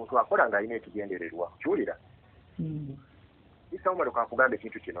kugamba buli muntu akola ng'alina ekigendererwa kiwulira isawumalo kakugamba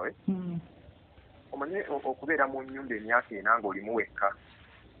ekintu kino omanye okubeera mu nnyumba emyaka ena ng'olimu wekka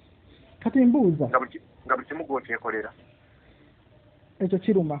kati mbuuza nga buli kimu gw'okyekolera ekyo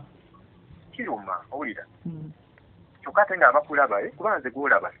kiruma owulira kyokka ate ng'abakulaba kuba nze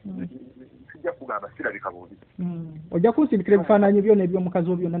gw'olaba sijja kugamba sirabika bubi ojja kunsindikira ebifaananyi byonna eby'omukazi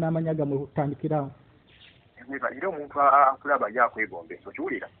wo byonna n'amanya gamwe otandikirawo era omuntu akulaba ye akwegomba ekyo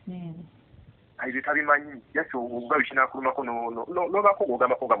kiwulira ayo tabimanyi yaso ugabishina kulumako no bako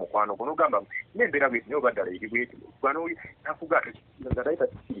ogamba ko mukwano kono gamba nembera bwe ne obadala iri bwe kwano nakuga ndadaita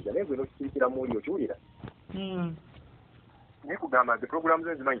kiriza nebwe no kikira muri okyulira ne kugamba the programs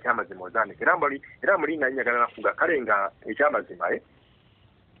nzimanyi kyamazima ozane era muri nanyagala nakuga kalenga ekyamazima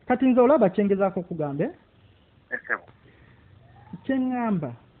kati nze olaba kyengezaako kugambe esebo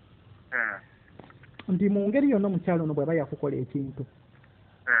kyengamba ndi mu ngeri yonna omukyalo ono bw'aba yakukola ekintu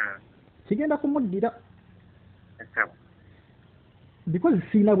kigenda kumuddira because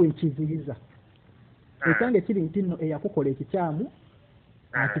siina bwe nkiziyiza ekyange kiri nti nno eyakukola ekikyamu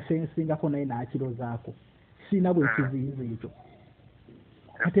akisensingako naye n'akirozaako siina bwe nkiziyiza ekyo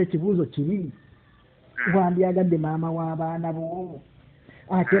ate ekibuuzo kiri wandyagadde maama w'abaana bo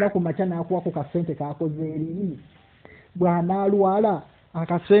akeera ku makya n'akuwako kasente kakoze eri bw'anaalwala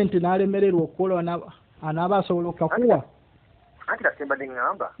akasente n'alemererwa okukola anaaba asobola okukakuwa anti kasembadde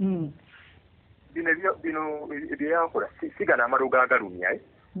ŋŋamba bino ebyeyankola sigana amalugo agalumya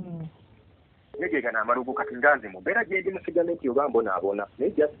negegana amalugo kati nganze mubeera gyendi musigana nti oba mbonaabona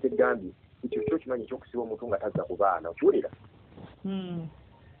naye jasi tegambye ekyo kyo kimanyi ekyokusiba omuntu nga tazza ku baana okiwulira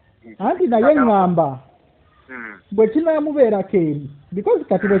anti naye ŋŋamba bwe kinaamubeerako eri because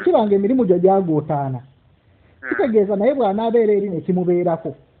kati bwe kibanga emirimu gyo gyagootaana kitegeeza naye bw'anaabeera eri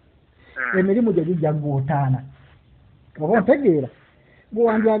nekimubeerako emirimu gye gijja gootaana oba ontegeera bwe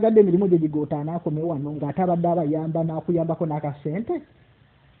wandyagadde emirimu gye gigootaana akome wano ng'ate abadde abayamba n'akuyambako n'akasente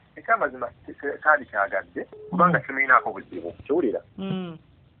ekyamazima kaali kyagadde kubanga kimuyinaako buzibu kiwulira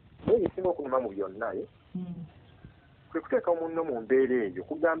naye ekisinga okunuma mu byonna kwe kuteeka munno mu mbeera eyo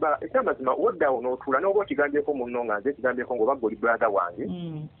kugamba ekyamazima woddawo n'otuula n'oba okigambyeko munno nga nze ekigambyeko ng'obagga oli brother wange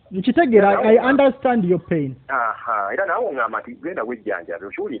nkitegeera I understand your pain era naawe oŋŋamba nti genda wejjanjabe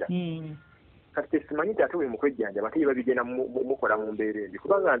okiwulira kati tesimanyi nti ate we mukwejjanjaba ate yeba bigenda mukola mu mbeera embi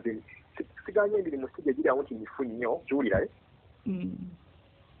kubanga nze siganye emirimu sijja girawo nti mifu nnyo kiwulira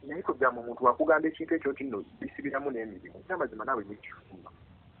naye kugamba omuntu wakugamba ekintu ekyo nti nno bisibiramu n'emirimu ekyamazima naawe nekifuma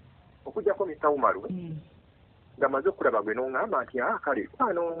okugjako misawumalu nga maze okulaba gwe n'oŋŋamba nti kale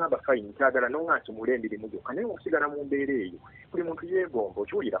kuba n'oŋŋamba fayini kyagala n'oŋŋamba nti mule emirimu gyokka naye okusigala mu mbeera eyo buli muntu yeegomba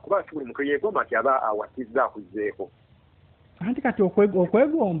okiwulira kuba nti buli muntu yeegomba nti aba awasizza akuzzeeko anti kati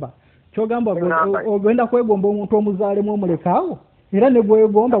okwegomba kyogamba ogenda kwegomba omuntu omuzaalemu omulekaawo era ne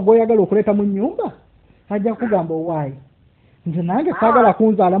gwegomba gw'oyagala okuleeta mu nnyumba ajja kugamba owaayi nze nange saagala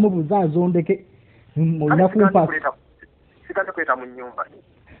kunzaalamu buzaazi ondeke olina kumpasa siganje kuleeta mu nnyumba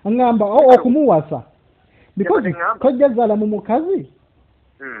ŋŋamba okumuwasa because tojja zaala mu mukazi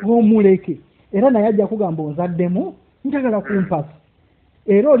omuleke era naye ajja kugamba onzaddemu njagala kumpasa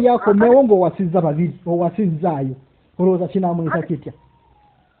era oli akomewo ng'owasizza babiri owasizzaayo olowooza kinaamuyisa kitya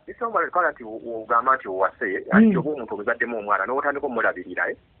isomala nti ogamba nti owase ati oba omuntu omuzaddemu omwana n'otandika omulabirira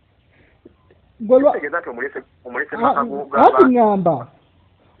kitegeeza nti omulese maka ati ŋŋamba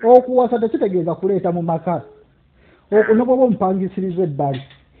okuwasa tekitegeeza kuleeta mu maka noboba omupangisiriza ebbali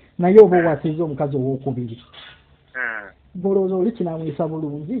naye oba owasizza omukazi owokubiri golooza oli kinamwisa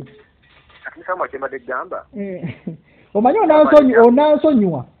bulungi omanyi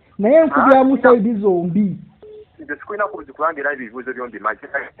onansonyiwa naye nkubyamu saidi zombi nze sikulina kubuzi kubanga era ebibuuzo byombi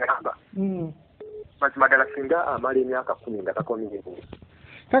mazima ddala singa amala emyaka 10 nga takomirewo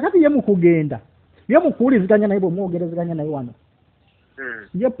kakati ye mukugenda ye mukuwuliziganya naye bwemwogerezeganya naye wano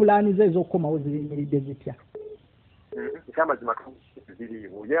ye pulaani ze ez'okukomawo ziyimiridde zitya ekyamazima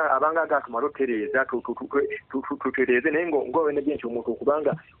ziriiwo ye abanga agatumala otereeza tutereeze naye ng'owenegye nti omuntu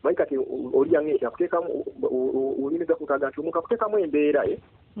okubanga manyi kati oli yange nti akuteekamu olimiza kutaga nti omuntu akuteekamu embeera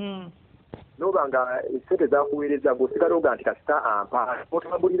noba nga sente zakuweereza ng'osigala oga nti kasita ampa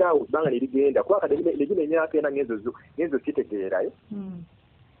otambulirawo kubanga nerigenda kuba kati negina emyaka ena ngenzo kitegeera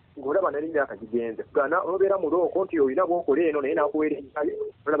ng'olaba nali emyaka gigenze kugana obeera mulooko nti olina bwokola eno naye nakuweerezaayo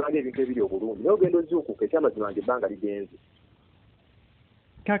olabanga ebintu ebiri obulungi naye ogenda ozuukuka ekyamazima nge ebbanga ligenze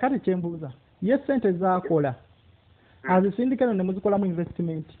kakati kyembuuza ye sente zakola azisindika eno ne muzikolamu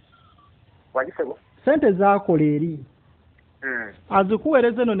investment wagisebo sente zakola eri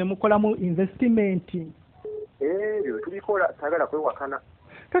azikuweereza eno ne mukolamu investment ebyo tubikola tagala kwewakana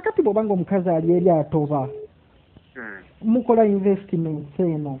kakati bw'obanga omukazi ali eri atoba mukola investment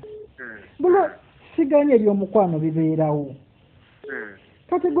eno bulwa siganya eri omukwano bibeerawo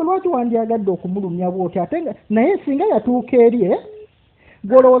kati gwe lwaki wandyagadde okumulumya bwoti ate naye singa yatuuka eri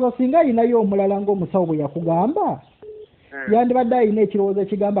gw'olowooza singa ayinayo omulala ng'omusawo bwe yakugamba yandibadde ayina ekirowoozo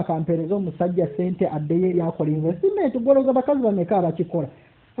ekigamba kampeereza omusajja sente addeyo eri akola investment gw'olowooza abakazi bameka abakikola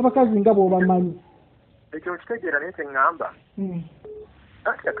abakazi nga bw'obamanyi ekyo kitegeera naye kyeŋŋamba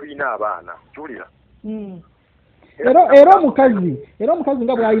ati tulina abaana kiwulira era omukazi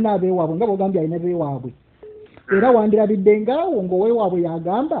nga bw'alina abeewaabwe nga bw'ogambye alina beewaabwe era wandirabidde ngaawo ng'oweewaabwe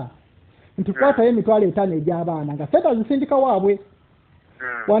yagamba nti kwatayo emitwalo 5 egy'abaana nga sente azisindika waabwe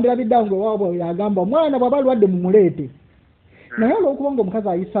wandirabidde awo ng'oweewaabwe yagamba omwana bw'aba alwadde mumuleete naye olw'okuba ng'omukazi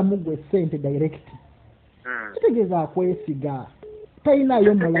ayisa muggwe ssente direct kitegeeza akwesiga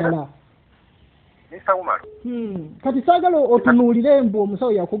talinayo mulala kati saagala otunuulire mbu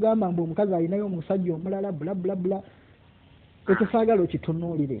omusawo yakugamba mbu omukazi alinayo omusajja omulala bula ekyo saagala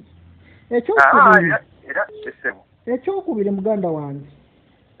okitunuulire ekyokubiri muganda wange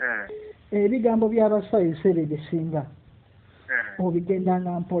ebigambo by'abasawo ebiseera ebisinga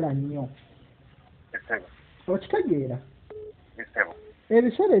obigendanga mpola nnyo okitegeera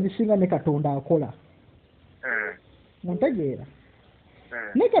ebiseera ebisinga ne Katonda akola muntegeera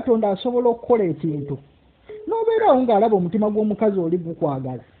ne Katonda asobola okukola ekintu n'obeerawo ng'alaba omutima gw'omukazi oli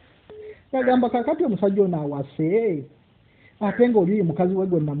gukwagala yagamba kakati omusajja ono awase ate ng'oli mukazi we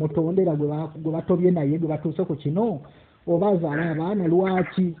gwe namutondera gwe batobye naye gwe batuuse ku kino oba azaala abaana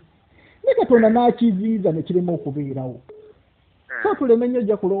lwaki ne Katonda n'akiziiza ne kirema okubeerawo so tuleme nnyo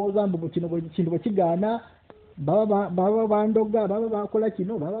ojja kulowooza mbu kintu bwe kigaana baba bandoga baba bakola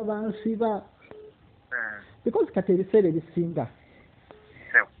kino baba bansiba because kati ebiseera ebisinga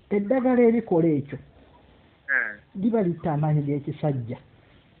eddagala erikola ekyo liba litta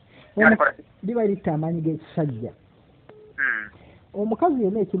amaanyi g'ekisajja omukazi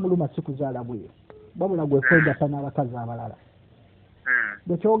yenna ekimuluma si kuzaala bweru wabula gwe kwegatta n'abakazi abalala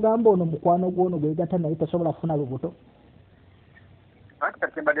bwe kyogamba ono mukwano gw'ono gwegatta naye tasobola kufuna lubuto anti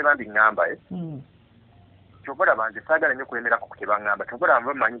kati mbadde bambi ŋŋamba kyobola banze saagala nnyo kulemerako ku tebaŋŋamba kyobola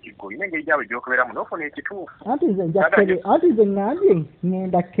nva mmanyi kigo olina engeri gyabwe gy'okeberamu n'ofuna ekituufu anti nze ŋŋambye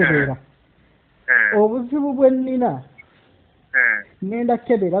ŋŋenda kkebeera obuzibu bwe nnina ŋŋenda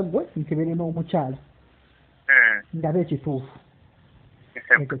kkebeera gwe nkebere n'omukyala ndaba ekituufu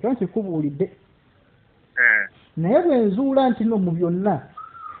ekyo kyo nkikubuulidde naye bwe nzuula nti no mu byonna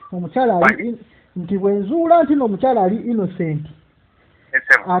omukyala ali innocent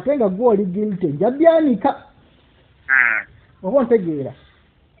ate nga gwe oli guilty nja byanika oba ontegeera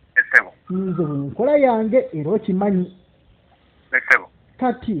nze bwe nkola yange era okimanyi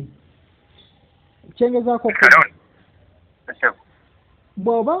kati kyengezaako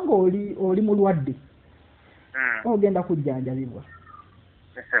bw'oba nga oli mulwadde ogenda kujjanjabibwa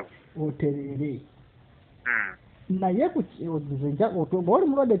otereere naye bw'oli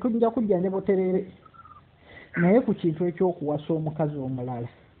mulwadde tujja kujjanjaba otereere naye ku kintu ekyokuwasa omukazi omulala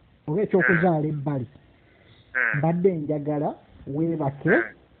oba ekyokuzaala ebbali mbadde njagala weebake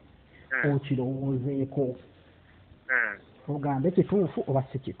okirowoozeeko ogambe kituufu oba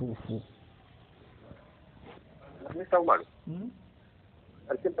si kituufu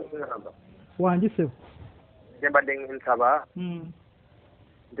wangisebo mbadde nsaba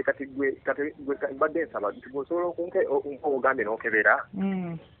nti kati gwe mbadde nsaba nti bw'osobola ogambe n'okebera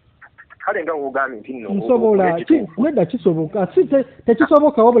kale nga woogambye nti nno nsobola nedda kisoboka si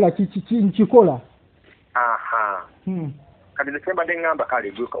tekisoboka wabula nkikola kati nze mbadde ŋŋamba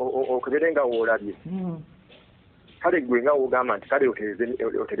kale okebere nga woolabye kale gwe nga woogamba nti kale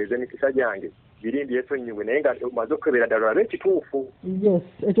otereze emikisa gyange biri mbyesonyiwe naye nga omaze okukebera ddala olabe ekituufu yes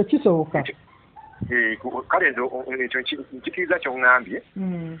ekyo kisoboka kale ekyo nkikiriza kyoŋŋambye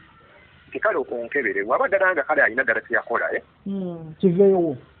nti kale onkebere waba ddala nga kale alina ddala kyeyakola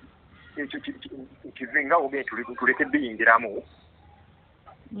kiveewo ekyo kive nga obe tuleke biyingiramu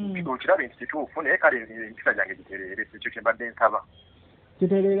okirabe nti kituufu naye kale empisa gyange gitereere ekyo kyembadde nsaba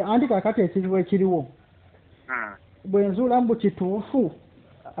kitereere anti kakati ekizibu ekiriwo bwe nzuula mbu kituufu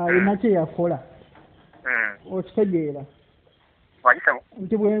alina kye yakola okitegeera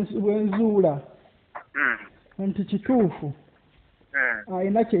nti bwe nzuula nti kituufu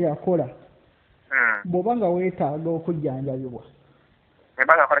alina kye yakola bw'oba nga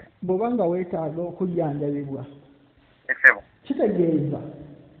weetaaga okujjanjabibwa kitegeeza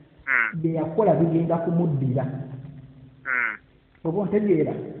bye yakola bigenda kumuddira oba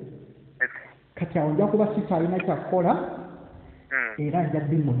ontegeera kati awo nja kuba si kyalina kyakukola era nja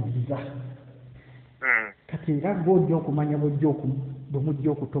bimuddiza kati era ng'ojja okumanya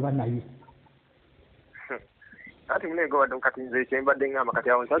bwemujja okutoba naye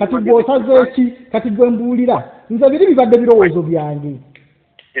kati bw'osaze eki kati gwe mbuulira nze biri bibadde birowoozo byange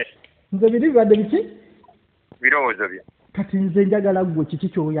nze biri bibadde biki birowoozo bye kati nze njagala gwe kiki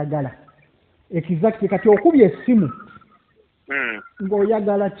kyoyagala exactly kati okubye essimu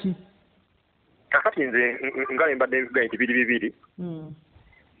ng'oyagala ki kakati nze nga mbadde nvuga nti biri bibiri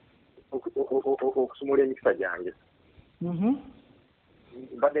okusumula emikisa gyange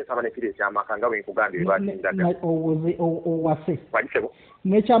mbadde nsaba ne kiri ekyamaka nga bwe nkugambye lwakindaga owase walisebo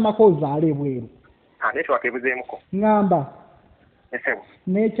n'ekyamaka ozaala ebweru network ebuzeemuko ŋŋamba esebo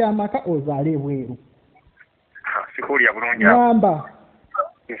n'ekyamaka ozaala ebweru sikuwulira bulungi ŋŋamba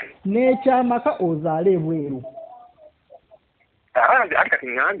n'ekyamaka ozaala ebweru ati kati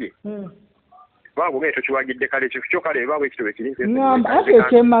ŋŋambye baago ekyo kiwagidde kale kyo kale baago ekito bwe kiri ŋŋamba ate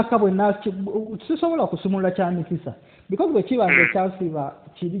ekyemaka bwe sisobola kusumulula kyamikisa because bwe kibanga ekyasiba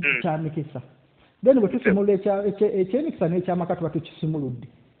kiri kyamikisa then bwe tusumulula ekyemikisa n'ekyamaka tuba tukisumuludde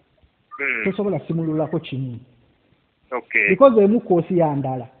tosobola simululako kimu because emu koosi ya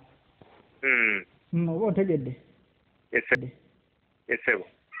ndala oba ontegedde esebo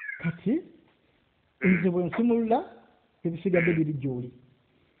kati nze bwe nsimulula ebisigadde biri gy'oli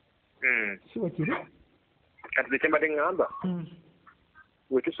siwe kiri kati ze kyembadde ŋŋamba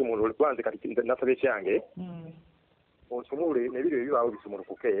wetusumulula kubanze kati nasabye kyange onsumulule nebiro ebibaawo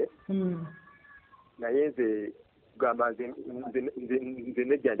bisumulukuke naye nze kugamba nze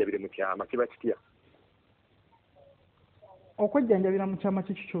nejjanjabire mu kyama kiba kitya okwejjanjabira mu kyama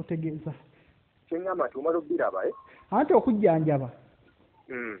kiki kyotegeeza kyeŋŋamba nti omala obbiraba anti okujjanjaba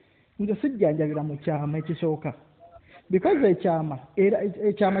nze sijjanjabira mu kyama ekisooka because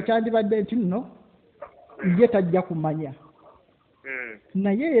ekyama kyandibadde nti nno ye tajja kumanya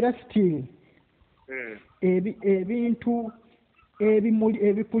naye era still ebintu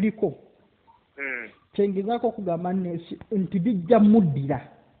ebikuliko kyengezaako okugamba nti bijja muddira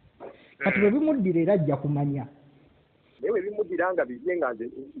kati bwe bimuddira era ajja kumanya naye bwe bimuddira nga bibye nga nze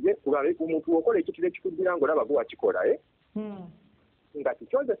omuntu okola ekitiro ekikuddira nga olaba gwe wakikola nga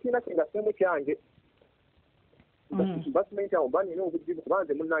kikyonze siina kyengaseemu kyange basimenti awo mba nina obuzibu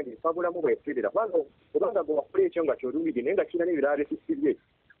kubanze munnange nsabulamu bwefiirira kubanga gwe wakola ekyo nga kyoluwiri naye nga kirina n'ebirala bisisibye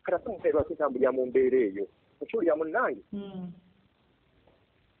kata simuteeba kitambulira mu mbeera eyo okiwulira munnange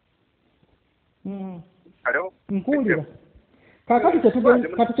nkuwulira kakati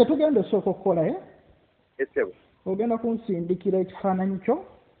kyetugenda osooka okukola esebo ogenda kunsindikira ekifaananyi kyo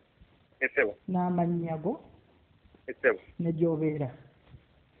esebo n'amannya go esebo ne gy'obeera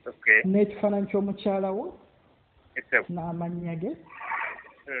n'ekifaananyi ky'omukyala wo n'amannya ge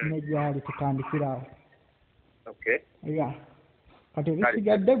ne gyali tutandikirawo ya kati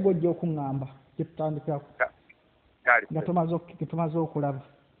ebisigadde gwojja okuŋŋamba gyetutandikirako nga tumaze okulaba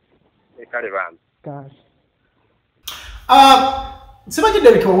kale bambi kale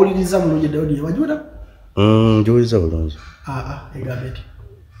sibagidde bikibawuliriza bulungi Daudi wajuda njiwuliza bulungi egambe eti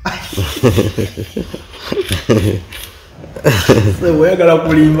oyagala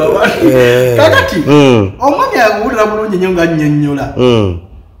kulimba kakati omwami awulira bulungi nnyo nga annyonnyola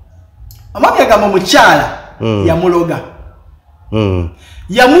omwami agamba omukyala yamuloga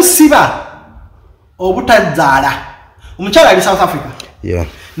yamusiba obutazaala omukyala ali South Africa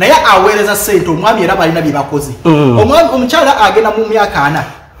naye aweereza ssente omwami era balina bye bakoze omukyala agenda mu myaka 4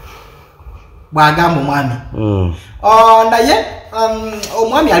 bw'agamba omwami naye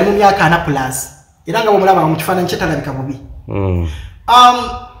omwami ali mu myaka 4 plus era nga bw'omulaba mu kifaananyi kyetalabika bubi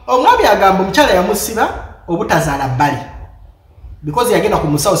omwami agamba omukyala yamusiba obutazaala bbali because yagenda ku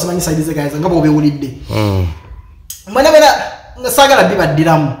musawo simanyi sayidize gaza nga bw'obeewulidde mwenabera saagala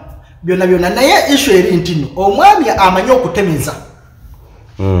bibaddiramu byonna naye issue eri nti nno omwami amanyi okutemeza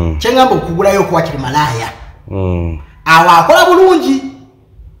kyengamba okugulayo okuwa kiri malaaya awo akola bulungi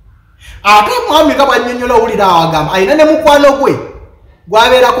ate mwami nga bwannyonnyola owulira awo agamba alina ne mukwano gwe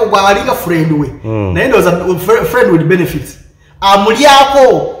gwabeerako gwalinga friend we naye ndowooza friend with benefits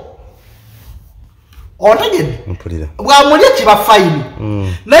amulyako otegedde bw'amulya kiba fayini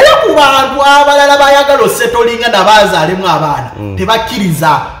naye ku bantu abalala bayagala osetolinga nabazaalemu abaana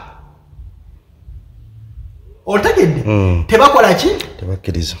tebakkiriza otegedde tebakola ki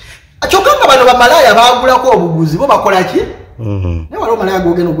tebakkiriza kyokka nga bano bamalaaya bagulako obuguzi bo bakola ki naye waliwo malaaya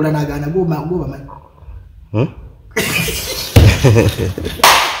gogenda ogula n'agaana gobamanyi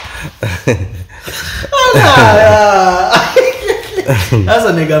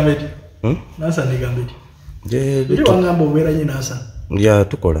Nasa negambeti nasa negambeti ndi wangamba obeera nyo nasa ya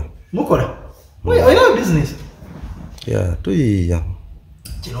tukola mukola oyina business ya tuyiiya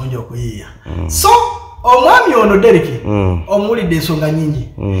kirungi okuyiiya so omwami ono Derek omuwulidde ensonga nyingi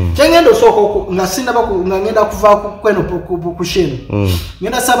kyengenda osooka nga sinaba nga ngenda kuva kweno ku shenu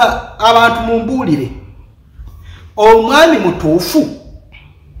ngenda saba abantu mumbuulire omwami mutuufu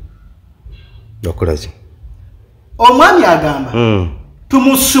yakola ki omwami agamba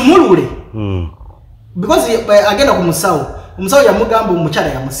tumusumulule because agenda ku musawo omusawo yamugamba omukyala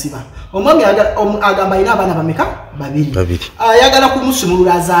yamusiba omwami agamba alina abaana bameka babiri ayagala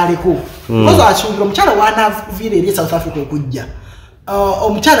kumusumulula azaaleko because asuubira omukyala wanaviira eri South Africa okujja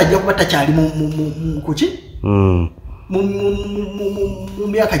omukyala ajja kuba takyali kuki mu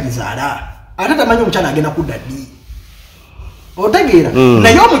myaka gizaala ate tamanyi omukyala agenda kudda ddi otegeera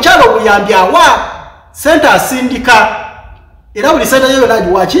naye omukyala obuyambi awa sente asindika era buli sente yeyo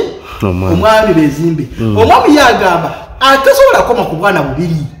nagiwaki omwami bezimbe omwami yagamba atasobola koma ku bwana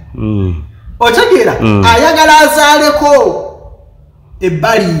bubiri otegeera ayagala azaaleko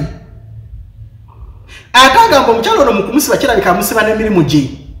ebbali atagamba omukyala ono mukumusiba kirabika amusiba n'emirimu gye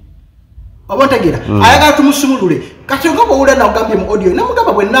oba otegeera ayagala tumusumulule kati nga bwowulira nakugambye mu audio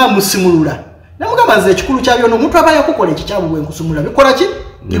namugamba bwe naamusimulula namugamba nze ekikulu kya byonna omuntu aba yakukola ekikyabu bwe nkusumulula bikola ki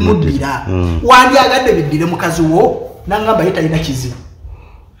bimuddira wandyagadde biddire mukazi wo nangamba ye talina kizibu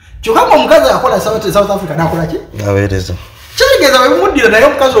kyokka nga omukazi akola South Africa nakola ki aweereza kitegeeza bwe bimuddira naye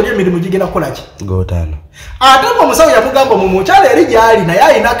omukazi oli emirimu gigenda kukola ki gootaano ate nga omusawo yamugamba mu mukyala eri gyali naye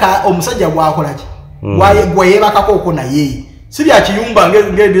alina omusajja gwakola ki gwe yeebakako oko naye si bya kiyumba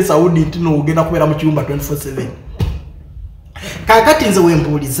ng'edi Saudi nti n'ogenda kubeera mu kiyumba 24/7 kakati nze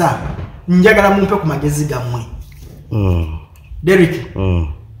wempuuliza njagala mumpe ku magezi gammwe Derek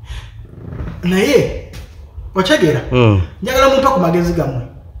naye okyegera njagala mumpe ku magezi gammwe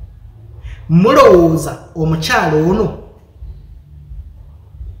mulowooza omukyalo ono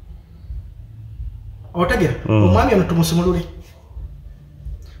otegera omwami ono tumusumulule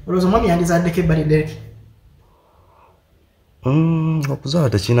olowooza omwami yandizaddeko ebbali Derek okuzaala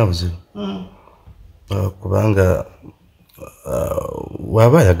tekirina buzibu kubanga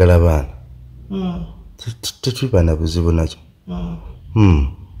waba ayagala baana tetuba na buzibu nakyo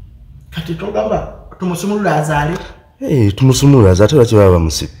kati togamba tumusumulule azaale tumusumulule azaale ate lwaki baba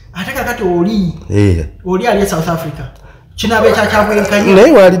bamusibe ate kakati oli ali South Africa kinaaba ekyakyavenkanya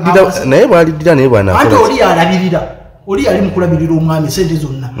naye bwaliddira naye ate oli alabirira oli yali mukulabirira omwami sente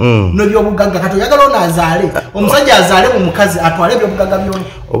zonna n'ebyobugagga kati oyagala ono azaale omusajja azaale mu mukazi atwale ebyobugagga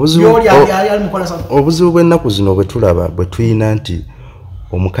obuzibu bw'ennaku zino bwe tulaba bwe tuyina nti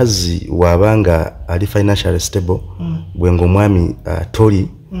omukazi wabanga ali financial stable bwe ng'omwami toli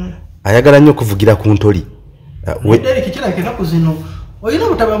ayagala nnyo okuvugira ku ntoli ennaku zino oyina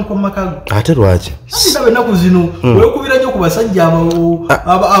obutabanguko mu maka go ate lwaki ate ennaku zino weekubira nnyo ku basajja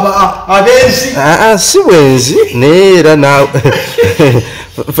abenzi si bwenzi naye era naawe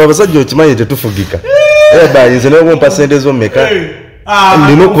fe abasajja okimanyi tetufugika bayinze naye bompa sente z'omeka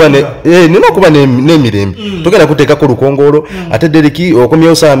nina okuba n'emirembe togenda kuteekako lukongolo ate Dereki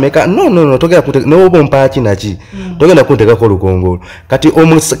okomyewo saa meka no togenda kuteeka noba ompaaki naki togenda kunteekako lukongolo kati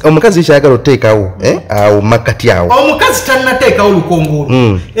omukazi kyayagala oteekawo awo makati awo omukazi tannateekawo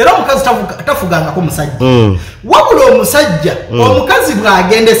lukongolo era omukazi tafugangako musajja wabula omusajja omukazi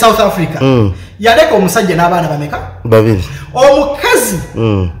bw'agenda e South Africa yaleka omusajja n'abaana bameka babiri omukazi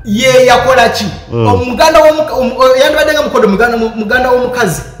ye yakola ki omuganda yandibadde nga mukodo muganda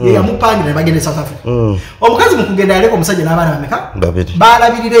w'omukazi ye yamupangira ne bagenda e South Africa omukazi mu kugenda yaleka omusajja n'abaana bameka babiri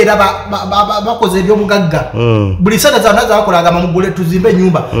balabirira era bakoze ebyobugagga buli sente zonna zakolagamba mugule tuzimbe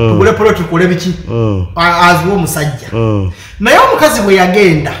ennyumba tugule polo tukole biki aziwa omusajja naye omukazi bwe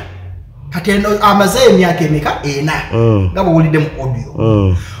yagenda kati amazeeyo emyaka emeka 4 nga bwewulidde mu audio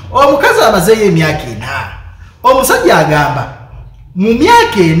omukazi amazeeyo emyaka 4 omusajja agamba mu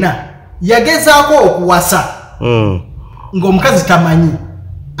myaka 4 yagezaako okuwasa ng'omukazi tamanyi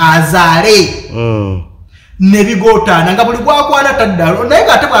azaale ne bigootaana nga buli gwakwana taddalo naye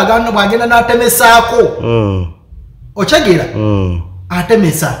ng'ate bwagenda n'atemesaako okyegeera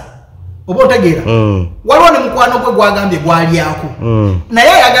atemesa oba otegeera waliwo ne mukwano gwe gwagambye gwalyako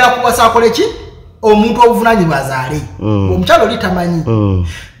naye ayagala kuwasa akole ki omuntu obuvunanyizibwa azaale omukyalo oli tamanyi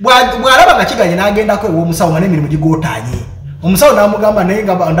bw'alaba nga kiganye n'agendako ew'omusawo nga n'emirimu gigootaanye omusawo n'amugamba naye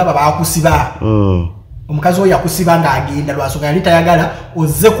nga ndaba baakusiba omukazi oyo yakusiba ng'agenda lwasonga yali tayagala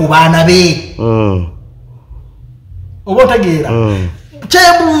ozze ku baana be oba otegeera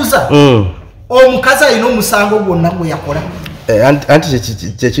kyebuuza omukazi alina omusango gwonna gwe yakola anti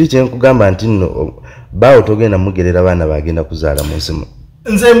kyekiri kyenkugamba nti nno baawo togenda mugerera baana bagenda kuzaala mu nsi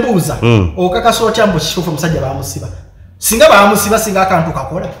nze mbuuza okakasa otya mbu kituufu omusajja baamusiba singa baamusiba singa akantu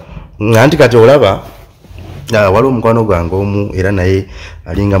kakola anti kati olaba waliwo omukwano gwange omu era naye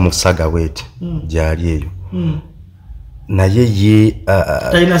alinga mu saga bweti gyali eyo naye ye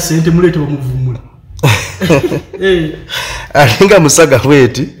talina sente muleete bamuvumula alinga mu saga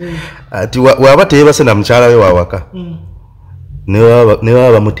bweti ati waba teyebase na mukyala we wawaka ne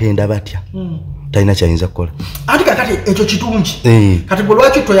baba bamutenda batya talina kyayinza kukola ati kakati ekyo kitungi kati gwe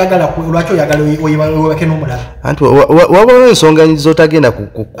lwaki toyagala lwaki oyagala webake n'omulala anti wabawo ensonga zotagenda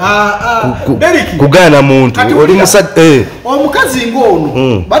kugaana muntu oli musajja omukazi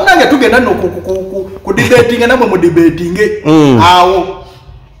ng'ono bannange tugenda nno ku dibetinga namwe mu dibetinge awo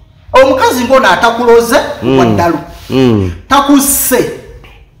omukazi ng'ono atakuloze waddalu takusse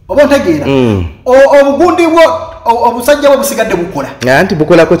oba ontegeera obugundi bwo obusajja bwe busigadde bukola anti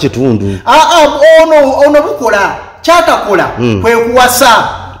bukolako kitundu ono bukola kyatakola kwe kuwasa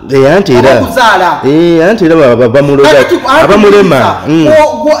anti era abamulema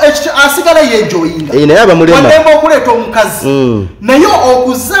asigala yenjoyinga naye abamulema wademba okuleeta omukazi naye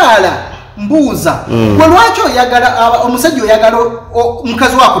okuzaala mbuuza gwe lwaki oyagala omusajja oyagala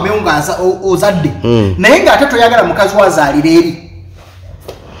omukazi wakomewo nga ozadde naye ng'ate toyagala mukazi wazaalira eri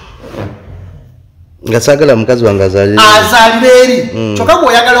nga saagala mukazi wange azaalira eri kyokka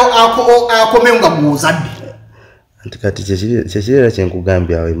gweoyagala akomewo nga gwozadde anti kati kyekirera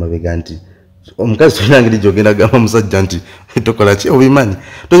kyenkugambye awo emabega nti omukazi tolina ngeri gyogenda gamba musajja nti tokola ki obimanyi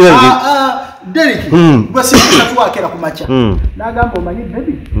Derek gwe sikatuwakera ku makya n'agamba omanyi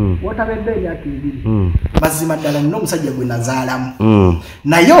bebi wotabedde emyaka 2 mazima ddala nina omusajja gwe nazaalamu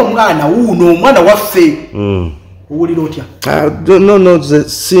naye omwana wuuno omwana waffe owulira otya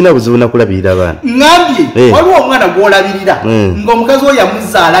siina buzibu nakulabirira abaana ngambye waliwo omwana gw'olabirira ng'omukazi oyo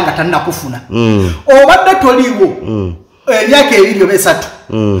yamuzaala nga tannakufuna obadde toliwo emyaka 2 oba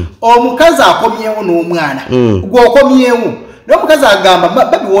 3 omukazi akomyewo n'omwana gw'okomyewo naye omukazi agamba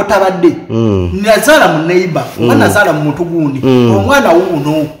babi wootabadde nazaala mu neighbor oba nazaala mu muntu gundi omwana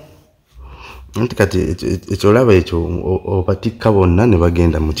wuuno nti kati ekyolaba ekyo obatikka bonna ne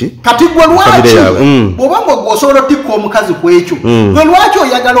bagenda muki kati gwe lwaki bw'obanga gweosobola otikka omukazi ku ekyo gwe lwaki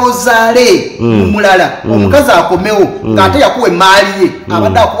oyagala ozaale mu mulala omukazi akomewo ng'ate yakuwa emaali ye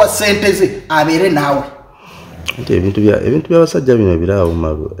abadde akuwa ssente ze abeere naawe nti ebintu by'abasajja bino biraawo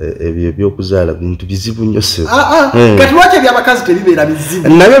ebyo ebyokuzaala bintu bizibu nnyo kati lwaki ebyabakazi tebibeera bizibu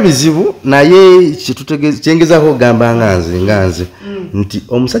nabyo bizibu naye kyengezaako ogamba nga nze nti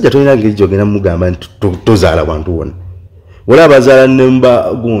omusajja tolina ngeri gyogenda mugamba nti tozaala bantu wona wala abazaala ne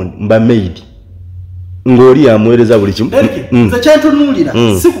mba maid ng'oli yamuweereza buli kimu nze kyentunuulira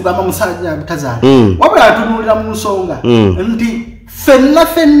si kugamba musajja butazaala wabula atunuulira mu nsonga nti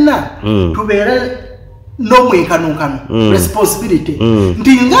ffenna tubeere n'omwenkanonkano responsibility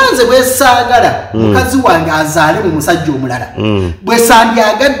nti nganze bwesaagala mukazi wange azaale mu musajja omulala bwe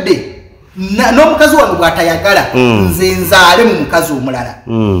sandyagadde n'omukazi wange bw'atayagala nze nzaale mu mukazi omulala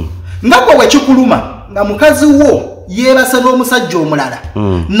nga gwe bwe kikuluma nga mukazi wo yeebasa n'omusajja omulala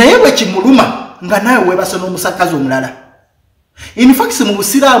naye bwe kimuluma nga nawe weebasa n'omusakazi omulala infact mu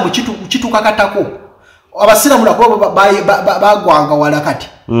busiraamu kitukakatako abasiraamu lako bagwanga wala kati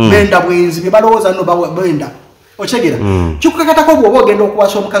benda bwenzi bye balowooza nno benda okitegeera kikukakatako bw'oba ogenda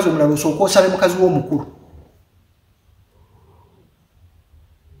okuwasa omukazi omulala osooka osabe mukazi w'omukulu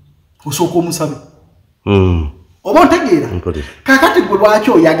osooka omusabe oba ontegeera kakati gwe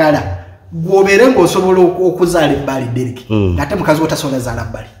lwaki oyagala gwobeere ng'osobola okuzaala ebbali Derek ng'ate mukazi wotasobola zaala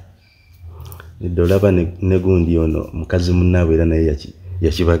bbali edde olaba ne gundi ono mukazi munnaabwe era naye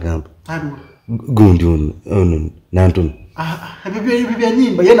yakibagamba gundi ono nantono ebyo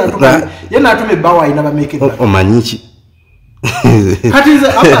byanyimba ye naatuma ebbawa ayina bameke omanyi ki kati nze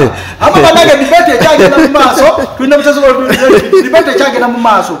ama banage dibete ekyagenda mu maaso tulina butasobola dibete ekyagenda mu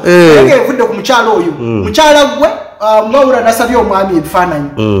maaso naye evudde ku mukyalo oyo mukyala gwe mwawula nasabye omwami ebifaananyi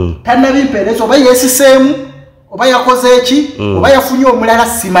tannabimpeereza oba yeesiseemu oba yakoze eki oba yafunye omulala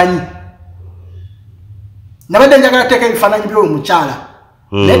simanyi nabadde njagala teeka ebifaananyi by'oyo mukyala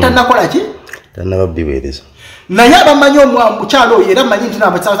naye tannakola ki tannaba biweereza naye abamanyi omukyalo oyo era mmanyi nti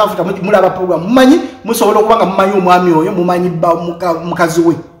South Africa mulaba program mumanyi musobola okuba nga mumanyi omwami oyo mumanyi mukazi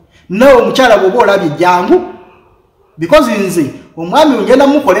we nawe omukyala bw'oba olabye jangu because nze omwami ngenda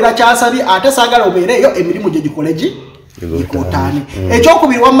mukolera kyasabye ate saagala obeereeyo emirimu gye gikole gikutaane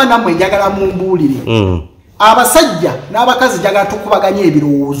ekyokubiri wamma nammwe njagala mumbuulire abasajja n'abakazi njagala tukubaganya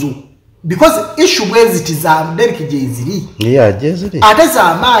ebirowoozo because issue bweziti za Derek jeziri ate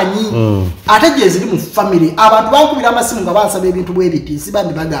z'amaanyi ate jeziri mu family abantu bankubira amasimu nga bansaba ebintu bwebiti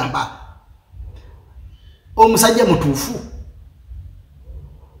sibandi bagamba omusajja mutuufu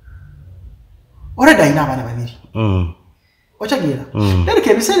oleda ayina abaana babiri okyagira Derek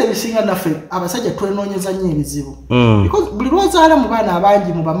ebiseera ebisinga naffe abasajja twenoonyeza nnyo ebizibu because buli lwozaala mu baana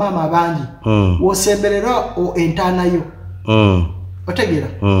abangi mu bamaama abangi w'osemberera entaanayo otegeera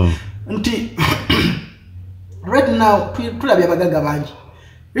nti right now tulabye abagaga bangi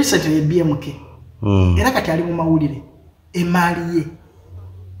recently BMK era kati ali mu mawulire emaali ye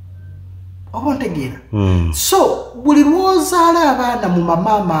obontegeera so buli lwozaala abaana mu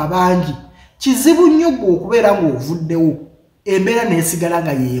mamaama abangi kizibu nnyo gwe okubeera ng'ovuddewo embeera neesigala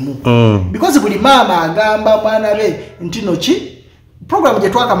nga yeemu because buli maama agamba mwana be nti noki programu gye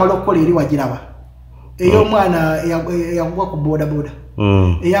twakamala okukola eri wagiraba ey'omwana eyagwa ku bodaboda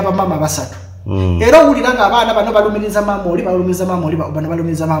ey'abamaama basatu era owulira ng'abaana bano balumiriza maama oli bano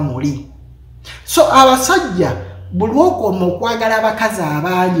balumiriza maama oli so abasajja buli okoma okwagala abakazi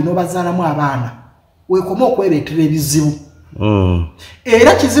abangi n'obazaalamu abaana weekoma okwereetera ebizibu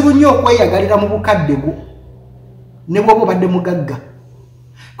era kizibu nnyo okweyagalira mu bukadde bwo ne bwoba obadde mugagga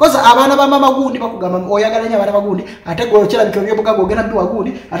koza abaana ba mama gundi bakugamba oyagala nnyo abaana bagundi ate gwe kirabika ebyobugagga ogenda bbi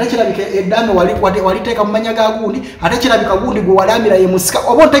wagundi ate kirabika eddame waliteeka mu manya ga gundi ate kirabika gundi gwe walambira ye musika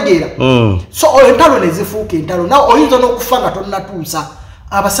oba ontegeera so entalo ne zifuuka entalo nawe oyinza n'okufa nga tonnatuusa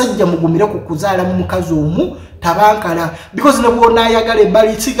abasajja mugumire ku kuzaala mu mukazi omu tabankala because ne bw'onaayagala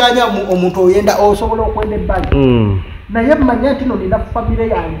ebbali siganya omuntu oyenda osobola okwenda ebbali naye mmanya nti no nina famire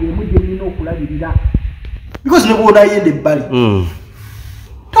yange emu gye nina okulabirira because ne bw'onaayenda ebbali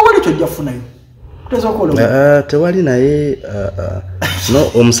tewali kyojja kufunayo tewali naye no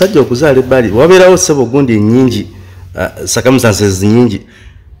omusajja okuzaala ebbali wabeerawo ssebo gundi nyingi circumstances nyingi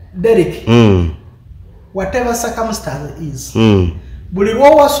Derek whatever circumstance is buli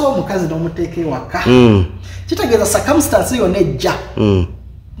lwowasa omukazi n'omuteeka ewaka kitegeeza circumstance yonna ejja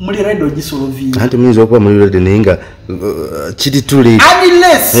muli redo gisolovinga anti muyinza okuba muli redo naye nga kiri tuli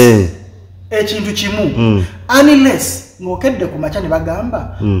unless ekintu kimu unless ng'okedde ku makya ne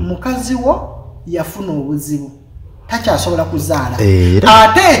bagamba mukazi wo yafuna obuzibu takyasobola kuzaala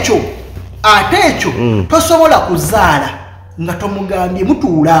ate ekyo tosobola kuzaala nga tomugambye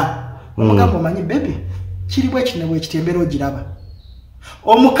mutuula omugamba omanyi bebe kiri bweki ne bwekiti embeera ogiraba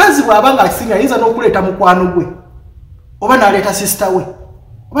omukazi bw'aba nga asinga ayinza n'okuleeta mukwano gwe oba n'aleeta sisita we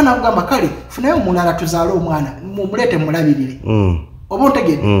oba n'akugamba kale funayo omulala tuzaale omwana mumuleete mulabirire oba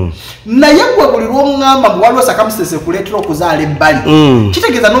ontegedde naye gwe buli lw'omuŋŋamba mbu waliwo sakamusese kuleetera okuzaala ebbali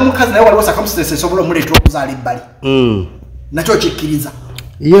kitegeeza n'omukazi naye waliwo sakamusese esobola omuleetera okuzaala ebbali nakyo kikkiriza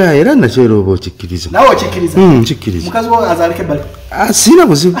era nakyo era oba okikkiriza nawe okikkiriza kikkiriza mukazi wo azaaleko ebbali siina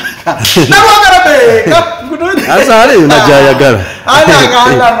buzibu nalwagala beeka azaale yona gy'ayagala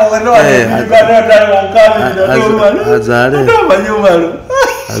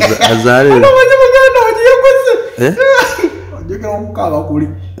azaale okukaaba kuli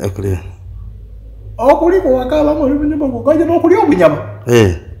okuli kwewakaabamu obunyama kukaja n'okulya obunyama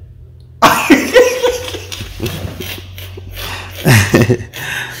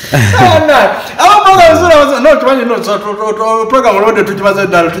program olwodde tukimaze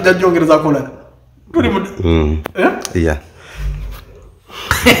ddala tujja gyongereza kulala tuli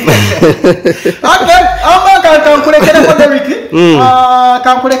kankulekereko debiki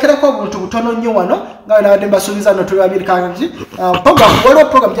kankulekereko obuntu butono nnyo wano nga nabadde mbasuubiza no tuli babiri kakati waliwo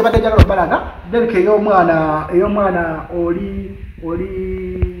program gyebadde njagala obalaga debiki ey'omwana oli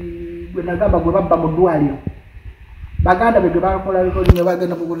gwe nagamba gwe babba mu ddwaliro baganda be gwe bakola bikolinyo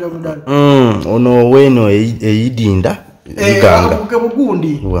bagenda mugulira omudala ono weeno eyidinda iganga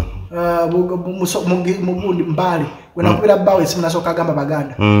bugundi mugundi Mbale gwe nakubira bbawe esimu nasooka agamba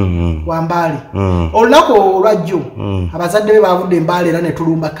baganda wa Mbale olunaku olwajjo abazadde be bavudde Mbale era ne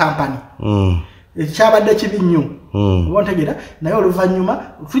tulumba kampani ekyabadde kibi nnyo oba ontegeera naye oluvannyuma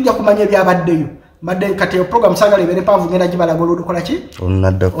tujja kumanya ebyabaddeyo madde kati program sagala ebere pavu ngenda gibalaga olukola ki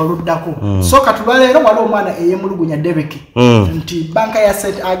oluddako so katulwaleero waliwo omwana eyemulugunya Derek nti banka ya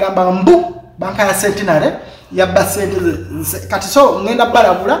sente agamba mbu banka ya Centenary yabba sente kati so ngenda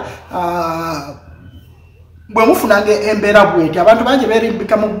balabula bwe mufunanga embeera bweti abantu bangi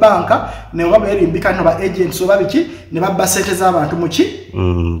beerimbika mu banka ne oba beerimbika no ba agents oba biki ne babba sente z'abantu muki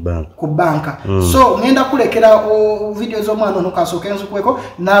ku banka so ngenda kulekera video z'omwana ono kasooka enzukweko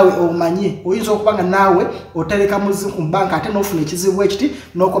naawe omanyi oyinza okubanga naawe otereka muzi ku banka ate n'ofuna ekizibu ekiti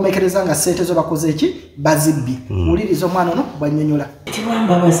n'okomekereza nga sente zo bakoze eki bazibbi wuliriza omwana ono bwannyonnyola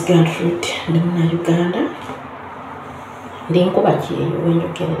Tiwamba was Gertrude ndi muna Uganda ndi nkuba kyeyo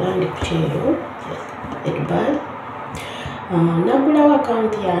wenjogerera ndi ku kyeyo Dubai. Nagulawo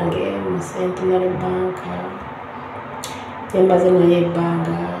account yange mu Centenary Bank. Yambaze nayo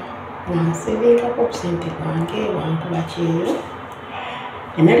ebbanga nansebekako ku ssente bwange wankuba kyeyo.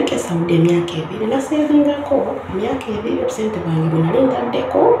 Naliko esawudde emyaka 2 nasebingako emyaka 2 ku ssente bwange bwe nali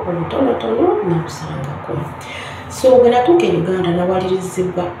ntaddeko obutonotono nakusangako. So bwe natuuka e Uganda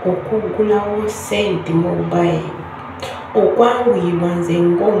nawalirizibwa okugulawo ssente mobile okwanguyirwa nze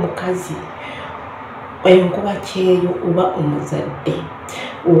ng'omukazi enkuba kyeyo oba omuzadde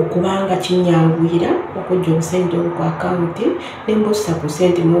okubanga kinyanguyira okujja obusente ku akawunti nembussa ku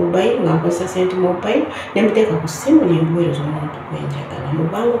sente mobile nga nkozesa sente mobile nemuteeka ku ssimu nembuweereza omuntu gwenjagala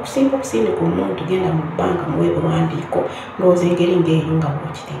mubanga okusinga okusindika omuntu genda mu bbanka muwe ebiwandiiko ndowooza engeri ng'eyo nga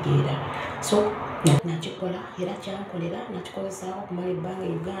bwokitegeera so nakikola era kyankolera nakikozesaako okumala ebbanga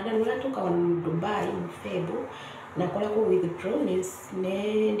Uganda nolatuuka wano mu Dubai mu Febu nakolako withdraw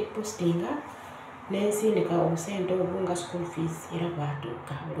nendipostinga nensindika obusente obwo nga school fees era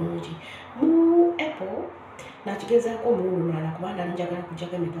bwatuuka bulungi mu Apple nakigezaako omulundi mulala kubanga njagala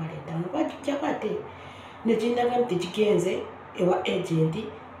kujjako $5,000 bajijjako ate negindaga nti tegigenze ewa agent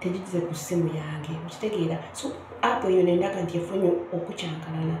tegigize ku ssimu yange okitegeera so app eyo nendaga nti efunye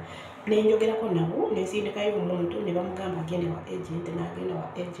okukyankalana nenjogerako nabo nensindikayo omuntu ne bamugamba agende wa agent n'agenda wa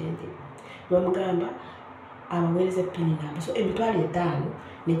agent bamugamba abaweereze pin number so $5,000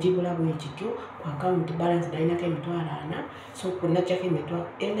 negibula bwekityo ku account balance nalinako $40,000 so kunajjako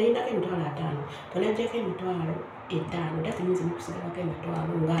nalinako $5,000 kunajjako $5,000 that means mukusigalako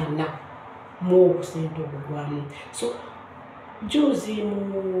 $40,000 mu obusente obugwamu so juzi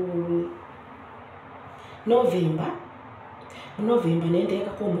mu November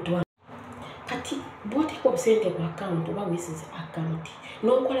nenteekako $1,000 kati bw'oteeka obusente ku account oba weesize account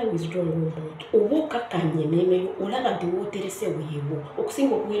n'okola withdraw ng'omuntu oba okakkanye nemeyo olaba nti wooterese weewo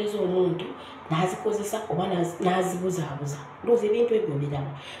okusinga okuweereza omuntu n'azikozesa oba n'azibuzaabuza ndowooza ebintu ebyo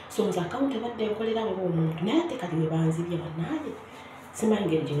biraba so nze account ebadde enkolera ng'omuntu naye ate kati we banzibye bannaaye simanyi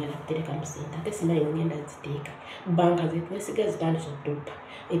ngeri gye ngenda kutereka mu sente ate simanyi ngenda ziteeka banka zetwesiga zitandise okutuppa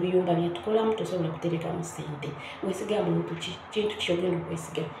ebiyumba byetukolamu tosobola kutereka mu sente wesiga muntu kintu kyogenda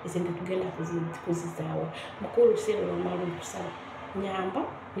okwesiga esente tugenda kuzizaawa mukulu sente wamala okusaba nyamba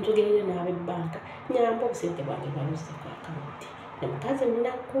njogerere n'ab'ebbanka nyamba obusente bwange baluze ku akawunti nemukazi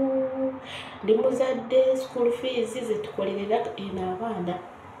munaku ndi muzadde school fees zetukolerera eno abaana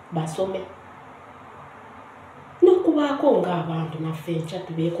basome nokubaako ng'abantu naffe enkya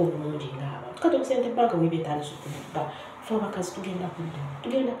tubeeko bulungi ng'abantu kati obusente banka webyetandisa okubba fe abakazi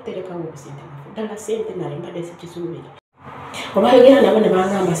tugenda kuterekawo obusente ddala sente nale mbadde sikisuubira olwayogera nabo ne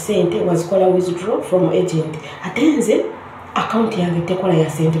bangamba sente wazikola withdraw from agent ate nze account yange tekola ya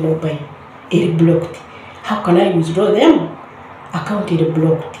sente mobile eri blocked how can I withdraw them account eri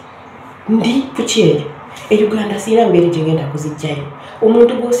blocked ndi kukyeyo Uganda sina ngeri gyengenda kuzijjayo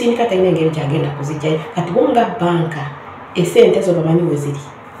omuntu gw'osindika talina engeri gyagenda kuzijjayo kati bonga banka esente zo bamanyi we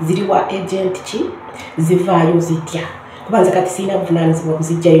ziri wa agent ki zivaayo zitya kubanza kati sina buvunaanyizibwa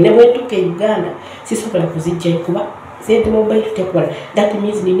kuzijjayo ne bwentuuka e Uganda sisobola kuzijjayo kuba sente mobile tekola that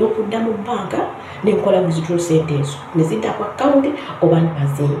means nina okudda mu banka nenkola withdraw sente ezo nezidda ku account oba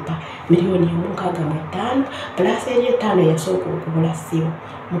nebazimpa $1,65,000 plus eri etaano yasooka okubula ssimu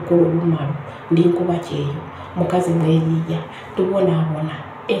mukulu lumalu ndi nkuba kyeyo mukazi mweyiiya tubonaabona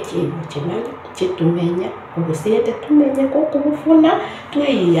ekyeyo kimanyi kyetumenya obusente tumenyeko okubufuna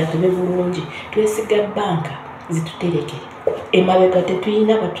tweyiiya tube bulungi twesiga banka zituterekere emabega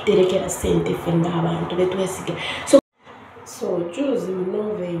tetuyina batuterekera sente ffenna abantu betwesiga so juzi mu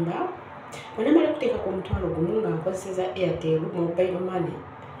November wanamala kuteekako $1,000 nga nkozeseza Airtel mobile money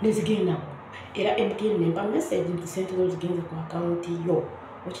nezigendako era MTN nemba message nti sente zo zigenze ku account yo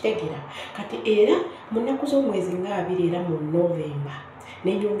okitegeera kati era mu nnaku z'omwezi nga 2 era mu November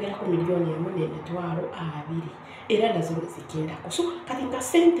nenyongerako $1,200,000 era nazo zigendako so kati nga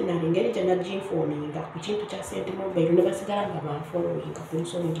sente nali ngeri gye naginforminga ku kintu kya sente mobile ne basigala nga banfollowinga ku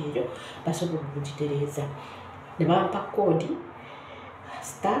nsonga eyo basobola okugitereeza ne bampa kodi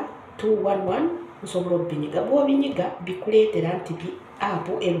 *211 nsobola obinyiga bw'obinyiga bikuleetera nti app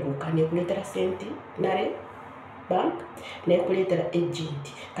egguka nekuleetera sente nale bank nekuleetera agent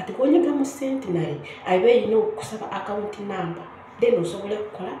kati konyiga mu sente nale abe yina okusaba account number then osobola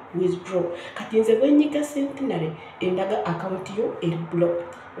kukola withdraw kati nze bwenyiga sente nale endaga account yo eri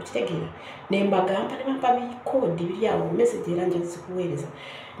blocked okitegeera nembagamba ne bampa bikodi biri awo message era nja zikuweereza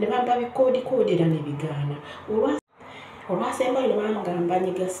ne bampa bikodi era nebigaana olwasembayo ne bamugamba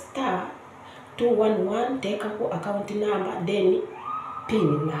nyiga *211 teekako account number then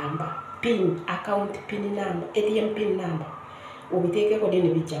account pin number ATM pin number obiteekeko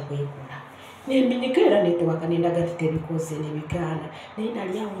then bijja kwekola nembinyika era netewaka nendaga titebikoze nebigaana naye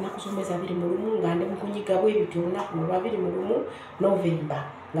nali awo nakusomeza 21 nga ndi mukunyiga bwebityo olunaku lwa 21 November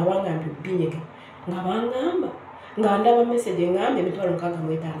nga bangambye obinyiga nga bangamba nga ndaba message ngambe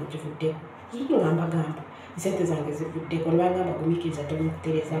 $65,000 kivuddeko ngamba sente zange zivuddeko nabangamba gumikiriza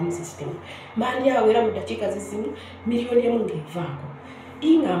tomukutereza mu system mandi awo era mu dakiika zizimu $1,000,000 ngevaako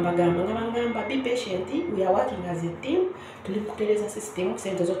ingambagamba ngabangamba be patient, we are working as a team tuli kutereza system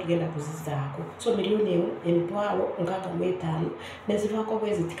sente zo tugenda kuzizaako so miliyoni emitwalo nkaaga mu etaano nezivaako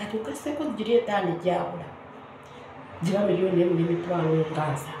bwezi kati ukaseko zigiri etaano ejawula jiba miliyoni emitwalo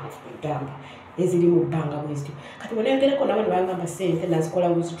nkaansaavu kugamba eziri mu bbanga bwezityo kati bonayogerako nabo ne bangamba sente nazikola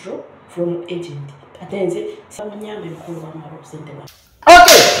withdraw from agent ate nze sawunyamba emukulu wamala obusente bwa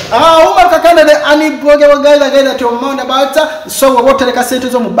Okay, Umar Kakanda ani bloge wagaida gaida to manda bata so wotereka sente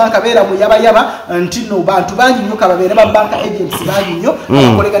zo mu banka bera mu yaba ntino bantu bangi nyoka babere ba banka agents bangi nyo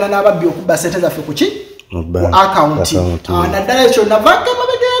akolegana n'ababbi okuba sente zaffe kuki account na direction na banka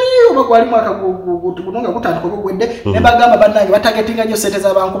mabederi obagwali mwaka gutunga kutandika gwedde ne bagamba bannange batagetinga nyo sente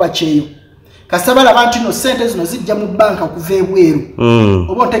za banku bacheyo kasabala abantu no sente zino zijja mu banka kuva ebweru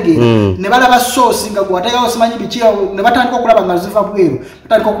oba otegeera ne balaba source nga gwateka osimanyi bikiya ne batandika okulaba nga ziva bweru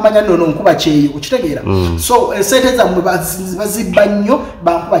batandika okumanya nno nkuba kyeyo okitegeera so sente zammwe bazibba nnyo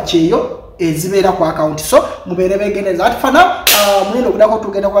bankuba kyeyo ezibeera ku account so mubeere begeneza ati fana mulino ogudako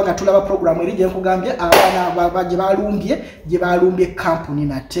tugenda kubanga tulaba program eri gye nkugambye abaana gye balumbye kampuni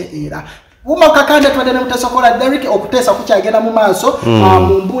nate era Umar Kakanda twadde ne mutasokola Derek okutesa kukyagenda mu maaso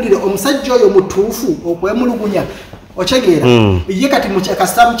mumbulire omusajja oyo mutuufu okwemulugunya ochegeera ye kati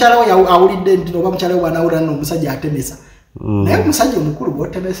mukyakasta mukyalawo awulidde nti oba mukyalawo anawulira no omusajja atemesa naye omusajja omukulu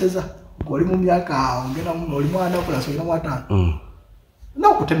bw'otemeseza ng'oli mu myaka ngena oli mwana okulasogera mu ataano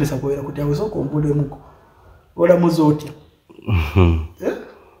n'okutemesa kwera kuti awesooka ombulemuko olamuza otya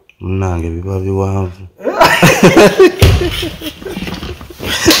nange biba biwanvu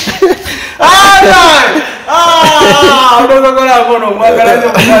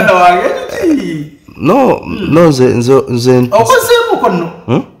no nze okozeemuko nno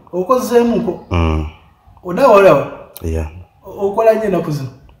okozeemuko odawolewa okola nnyo ennaku zino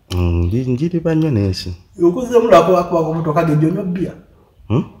njiriba nnyo n'ensi okozeemu lwakubaako mutoka ge gyonywa bbiya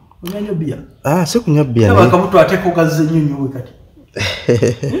onywa nnyo bbiya si kunywa bbiya akabuto ateeka ogazze nnyo nnyo we kati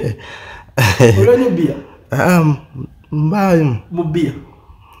olwa nnyo bbiya mbaayo mu bbiya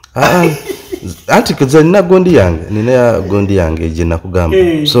anti keze nina gondi yange nina gondi yange gye nakugamba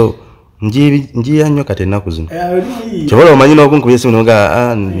so njiya nnyo kati ennaku zino kyobola omanyi n'okunkubya esimu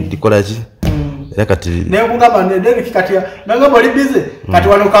noga ndikola ki era kati naye kugamba Derek kati nagamba oli bize kati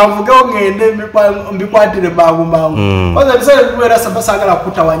wano kanvugewo ngende mbikwatire mangu kwanza biseera bibeera saagala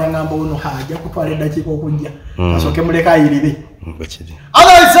kutawanya ngamba ono hajja kutwala eddakiika okujja asooke muleka ayiribe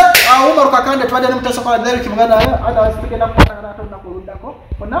otherwise Umar Kakanda twadde ne mutasokola Derek muganda otherwise tugenda kukwatagana ate olunaku oluddako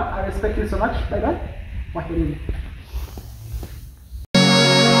fonna I respect you so much bye bye.